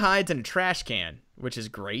 And he hides in a trash can, which is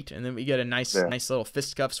great. And then we get a nice little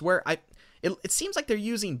fisticuffs where it seems like they're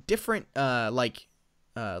using different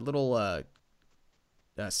little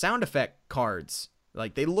sound effect cards.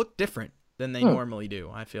 Like they look different than they normally do,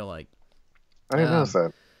 I feel like. I didn't notice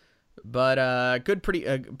that. But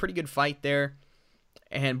pretty good fight there.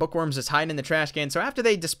 And Bookworm's just hiding in the trash can. So after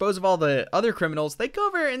they dispose of all the other criminals, they go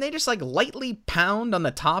over and they just like lightly pound on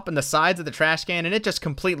the top and the sides of the trash can, and it just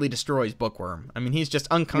completely destroys Bookworm. I mean, he's just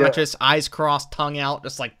unconscious, eyes crossed, tongue out,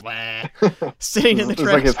 just like blah, sitting in the trash.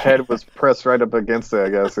 It's like his head was pressed right up against it, I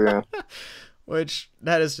guess. Yeah. Which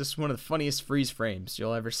that is just one of the funniest freeze frames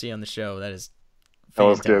you'll ever see on the show. That is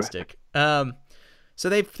fantastic. So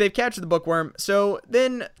they've captured the Bookworm. So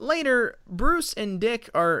then later, Bruce and Dick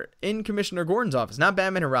are in Commissioner Gordon's office. Not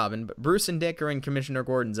Batman and Robin, but Bruce and Dick are in Commissioner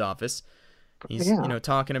Gordon's office. He's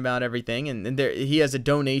talking about everything, and he has a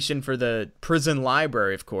donation for the prison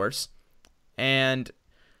library, of course. And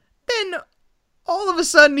then all of a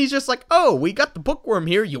sudden, he's just like, "Oh, we got the Bookworm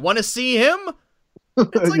here. You want to see him?"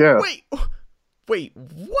 It's like, wait,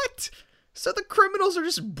 what? So the criminals are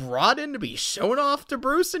just brought in to be shown off to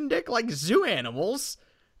Bruce and Dick like zoo animals.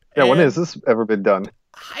 Yeah, when has this ever been done?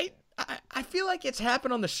 I feel like it's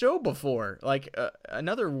happened on the show before, like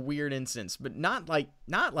another weird instance, but not like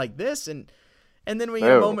this. And then we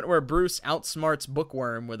get a moment where Bruce outsmarts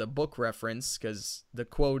Bookworm with a book reference, because the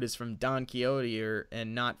quote is from Don Quixote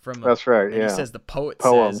and not from. That's right. And he says the poem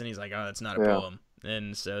says, and he's like, "Oh, that's not a poem."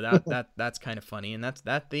 And so that's kind of funny, and that's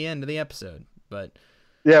the end of the episode. But.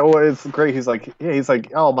 Yeah, well, it's great. He's like,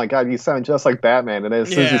 oh my god, you sound just like Batman. And as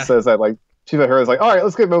soon as he says that, like, she's like, all right,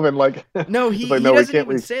 let's get moving. Like, no, he doesn't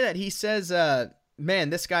even say that. He says,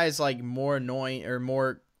 man, this guy's like more annoying or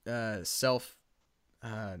more self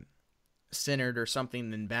centered or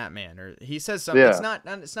something than Batman. Or he says something. Yeah.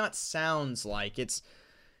 It's not sounds like it's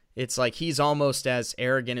like he's almost as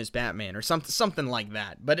arrogant as Batman or something like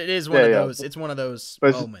that. But it is one of those. It's one of those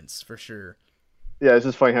moments for sure. Yeah, it's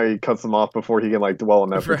just funny how he cuts them off before he can like dwell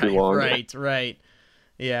on that for too long. Right.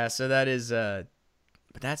 Yeah, so that is but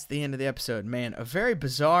that's the end of the episode. Man, a very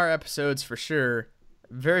bizarre episodes for sure.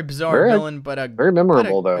 Very bizarre villain, but very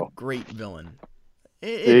memorable though. A great villain.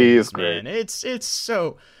 He is great. Man. It's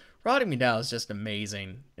so Roddy McDowall is just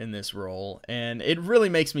amazing in this role, and it really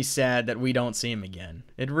makes me sad that we don't see him again.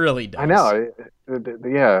 It really does. I know.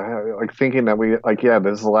 Yeah, like thinking that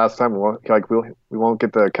this is the last time we won't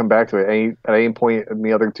get to come back to it at any point in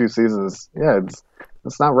the other 2 seasons. Yeah,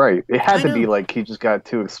 it's not right. It had to be like he just got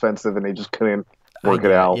too expensive and they just couldn't work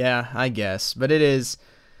it out. Yeah, I guess, but it is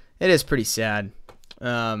pretty sad.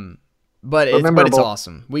 But it's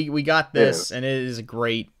awesome. We got this, and it is a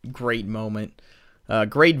great moment.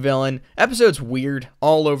 Great villain. Episode's weird,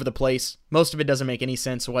 all over the place. Most of it doesn't make any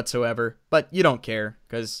sense whatsoever, but you don't care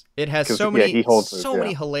because it has so many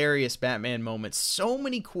hilarious Batman moments, so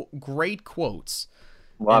many great quotes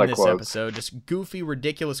in this episode. Just goofy,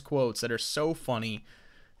 ridiculous quotes that are so funny,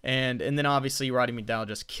 and then obviously Roddy McDowall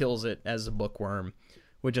just kills it as a Bookworm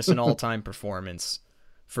with just an all-time performance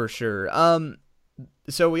for sure.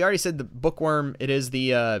 So we already said the Bookworm. It is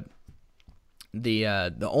the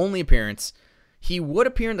only appearance. He would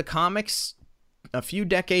appear in the comics a few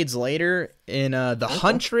decades later in the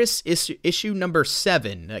Huntress issue number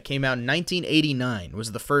 7 that came out in 1989.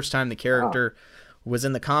 Was the first time the character was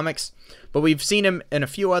in the comics. But we've seen him in a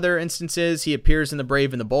few other instances. He appears in The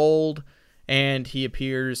Brave and the Bold, and he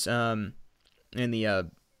appears in the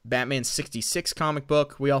Batman 66 comic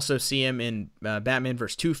book. We also see him in Batman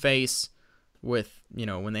vs. Two-Face with,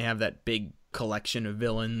 when they have that big collection of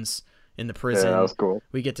villains in the prison. Yeah, that was cool.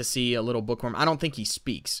 We get to see a little Bookworm. I don't think he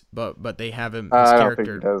speaks, but they have him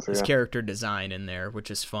his character design in there,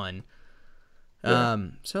 which is fun. Yeah.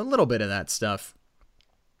 So a little bit of that stuff.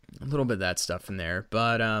 In there,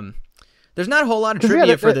 but there's not a whole lot of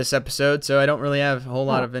trivia for this episode, so I don't really have a whole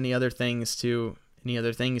lot of any other things to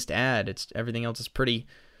add. It's everything else is pretty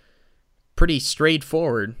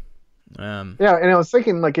straightforward. Yeah, and I was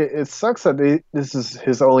thinking like it sucks that this is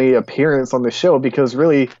his only appearance on the show, because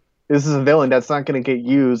really this is a villain that's not going to get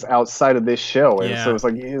used outside of this show, and so it's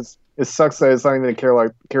like it sucks that it's not even a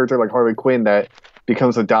character like Harley Quinn that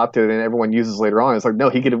becomes adopted and everyone uses later on. It's like, no,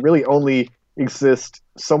 he could really only exist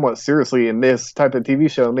somewhat seriously in this type of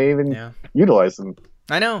TV show, and they even utilize him.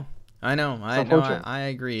 I know. I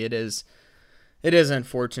agree. It is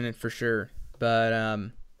unfortunate for sure, but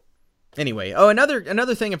anyway,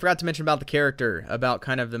 another thing I forgot to mention about the character, about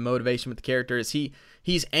kind of the motivation with the character, is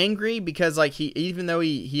he's angry because like even though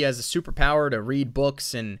he has a superpower to read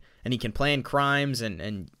books and he can plan crimes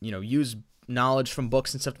and use knowledge from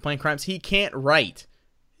books and stuff to plan crimes, he can't write.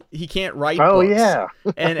 He can't write books. Oh yeah.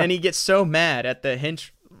 and he gets so mad at the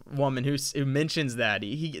hench woman who mentions that.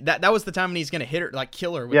 That was the time when he's gonna hit her, like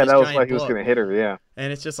kill her with this giant book. Yeah, that was why he was gonna hit her, yeah.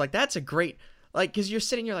 And it's just like, that's a great, like, because you're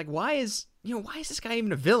sitting here like, why is this guy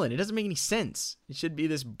even a villain? It doesn't make any sense. It should be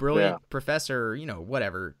this brilliant professor,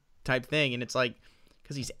 whatever type thing. And it's like,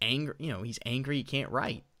 because he's angry, he's angry, he can't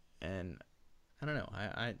write. And I don't know.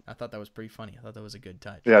 I thought that was pretty funny. I thought that was a good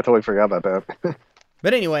touch. Yeah, I totally forgot about that.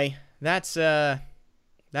 But anyway, that's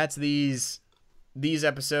these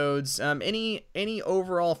episodes. Any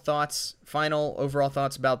overall thoughts, final overall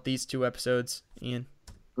thoughts about these 2 episodes, Ian?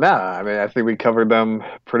 Nah, I mean, I think we covered them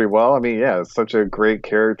pretty well. I mean, yeah, it's such a great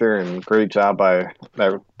character and great job by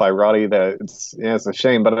Roddy that it's a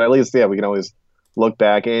shame, but at least we can always look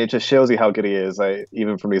back, and it just shows you how good he is.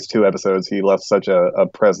 Even from these 2 episodes, he left such a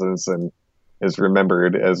presence and is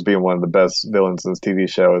remembered as being one of the best villains in this TV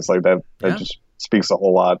show. It's like that just speaks a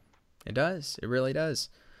whole lot. It does. It really does.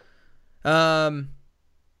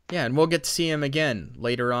 Yeah, and we'll get to see him again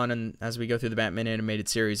later on as we go through the Batman animated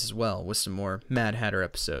series as well, with some more Mad Hatter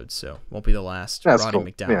episodes. So won't be the last Roddy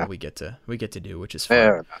McDowall we get to do, which is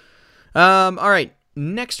fun. All right,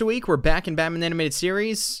 next week we're back in Batman animated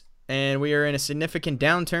series, and we are in a significant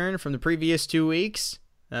downturn from the previous 2 weeks.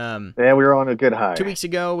 We were on a good high. 2 weeks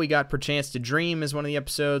ago, we got Perchance to Dream as one of the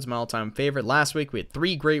episodes, my all-time favorite. Last week, we had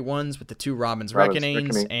 3 great ones with the 2 Robin's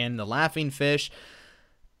Reckonings and the Laughing Fish.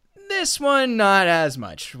 This one, not as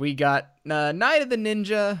much. We got Night of the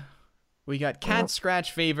Ninja, we got Cat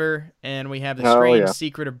Scratch Fever, and we have The Strange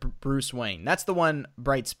Secret of Bruce Wayne. That's the one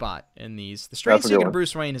bright spot in these. The Strange Secret of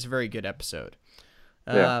Bruce Wayne is a very good episode.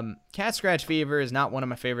 Cat Scratch Fever is not one of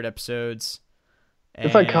my favorite episodes.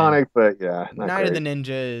 It's iconic, but Night of the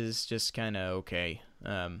Ninja is just kind of okay.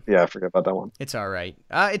 I forget about that one. It's all right.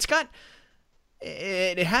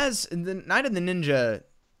 It has the Night of the Ninja.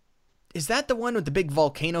 Is that the one with the big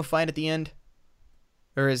volcano fight at the end?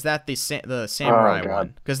 Or is that the samurai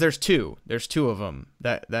one? Because there's 2. There's 2 of them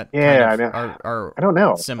that are I don't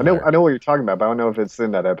know. Similar. I know what you're talking about, but I don't know if it's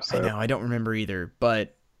in that episode. I know. I don't remember either,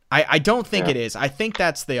 but I don't think it is. I think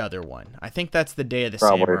that's the other one. I think that's the Day of the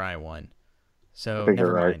Samurai one. So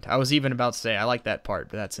never mind. Right. I was even about to say I like that part,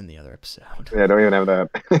 but that's in the other episode. Yeah, don't even have that.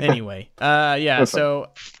 Anyway, so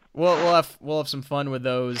we'll have some fun with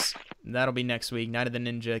those. That'll be next week. Night of the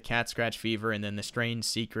Ninja, Cat Scratch Fever, and then The Strange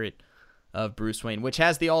Secret of Bruce Wayne, which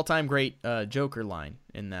has the all-time great Joker line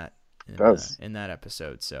in that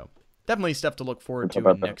episode. So definitely stuff to look forward to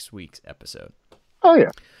in next week's episode. Oh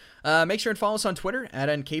yeah. Make sure and follow us on Twitter at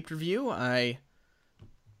Uncaped Review. I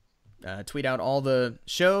tweet out all the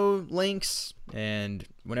show links, and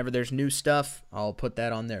whenever there's new stuff, I'll put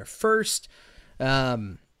that on there first.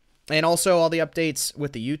 And also all the updates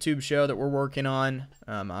with the YouTube show that we're working on.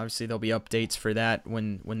 Obviously, there'll be updates for that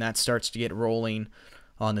when that starts to get rolling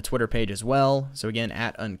on the Twitter page as well. So again,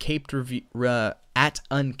 at Uncaped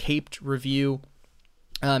Review.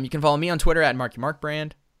 You can follow me on Twitter at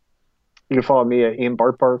MarkyMarkBrand. You can follow me at Ian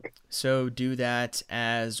Bark. So do that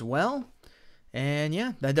as well. And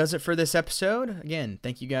yeah, that does it for this episode. Again,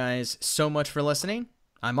 thank you guys so much for listening.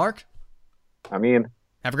 I'm Mark. I'm Ian.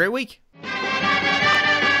 Have a great week.